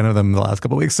like 10 of them the last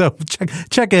couple of weeks. So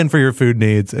check in for your food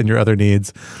needs and your other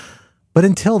needs. But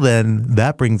until then,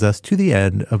 that brings us to the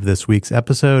end of this week's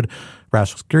episode.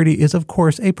 Rational Security is, of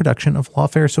course, a production of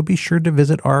Lawfare, so be sure to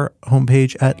visit our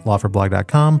homepage at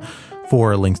lawfareblog.com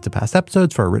for links to past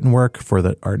episodes, for our written work,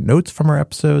 for our notes from our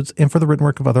episodes, and for the written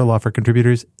work of other Lawfare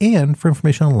contributors, and for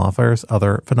information on Lawfare's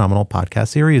other phenomenal podcast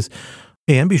series.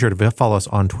 And be sure to follow us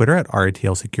on Twitter at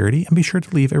RATL Security, and be sure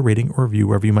to leave a rating or review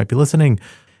wherever you might be listening.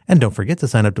 And don't forget to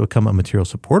sign up to become a material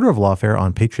supporter of Lawfare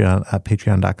on Patreon at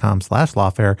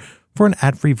patreon.com/Lawfare for an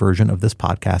ad-free version of this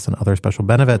podcast and other special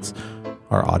benefits.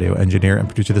 Our audio engineer and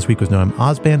producer this week was Noam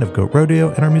Osband of Goat Rodeo,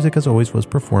 and our music, as always, was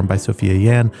performed by Sophia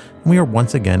Yan. And we are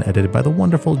once again edited by the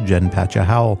wonderful Jen Patcha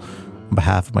Howell. On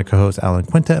behalf of my co-host Alan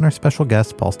Quinta and our special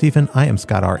guest Paul Stephan, I am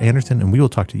Scott R. Anderson, and we will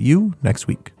talk to you next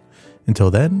week.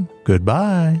 Until then,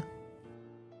 goodbye.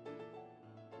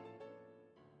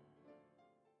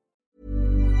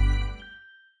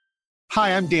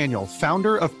 Hi, I'm Daniel,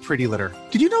 founder of Pretty Litter.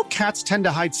 Did you know cats tend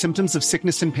to hide symptoms of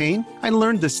sickness and pain? I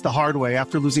learned this the hard way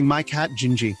after losing my cat,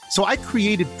 Gingy. So I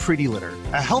created Pretty Litter,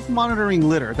 a health monitoring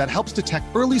litter that helps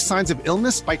detect early signs of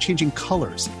illness by changing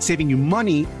colors, saving you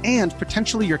money and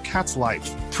potentially your cat's life.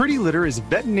 Pretty Litter is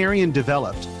veterinarian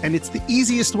developed, and it's the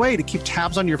easiest way to keep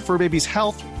tabs on your fur baby's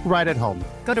health right at home.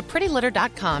 Go to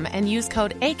prettylitter.com and use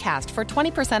code ACAST for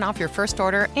 20% off your first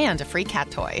order and a free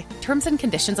cat toy. Terms and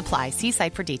conditions apply. See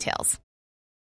site for details.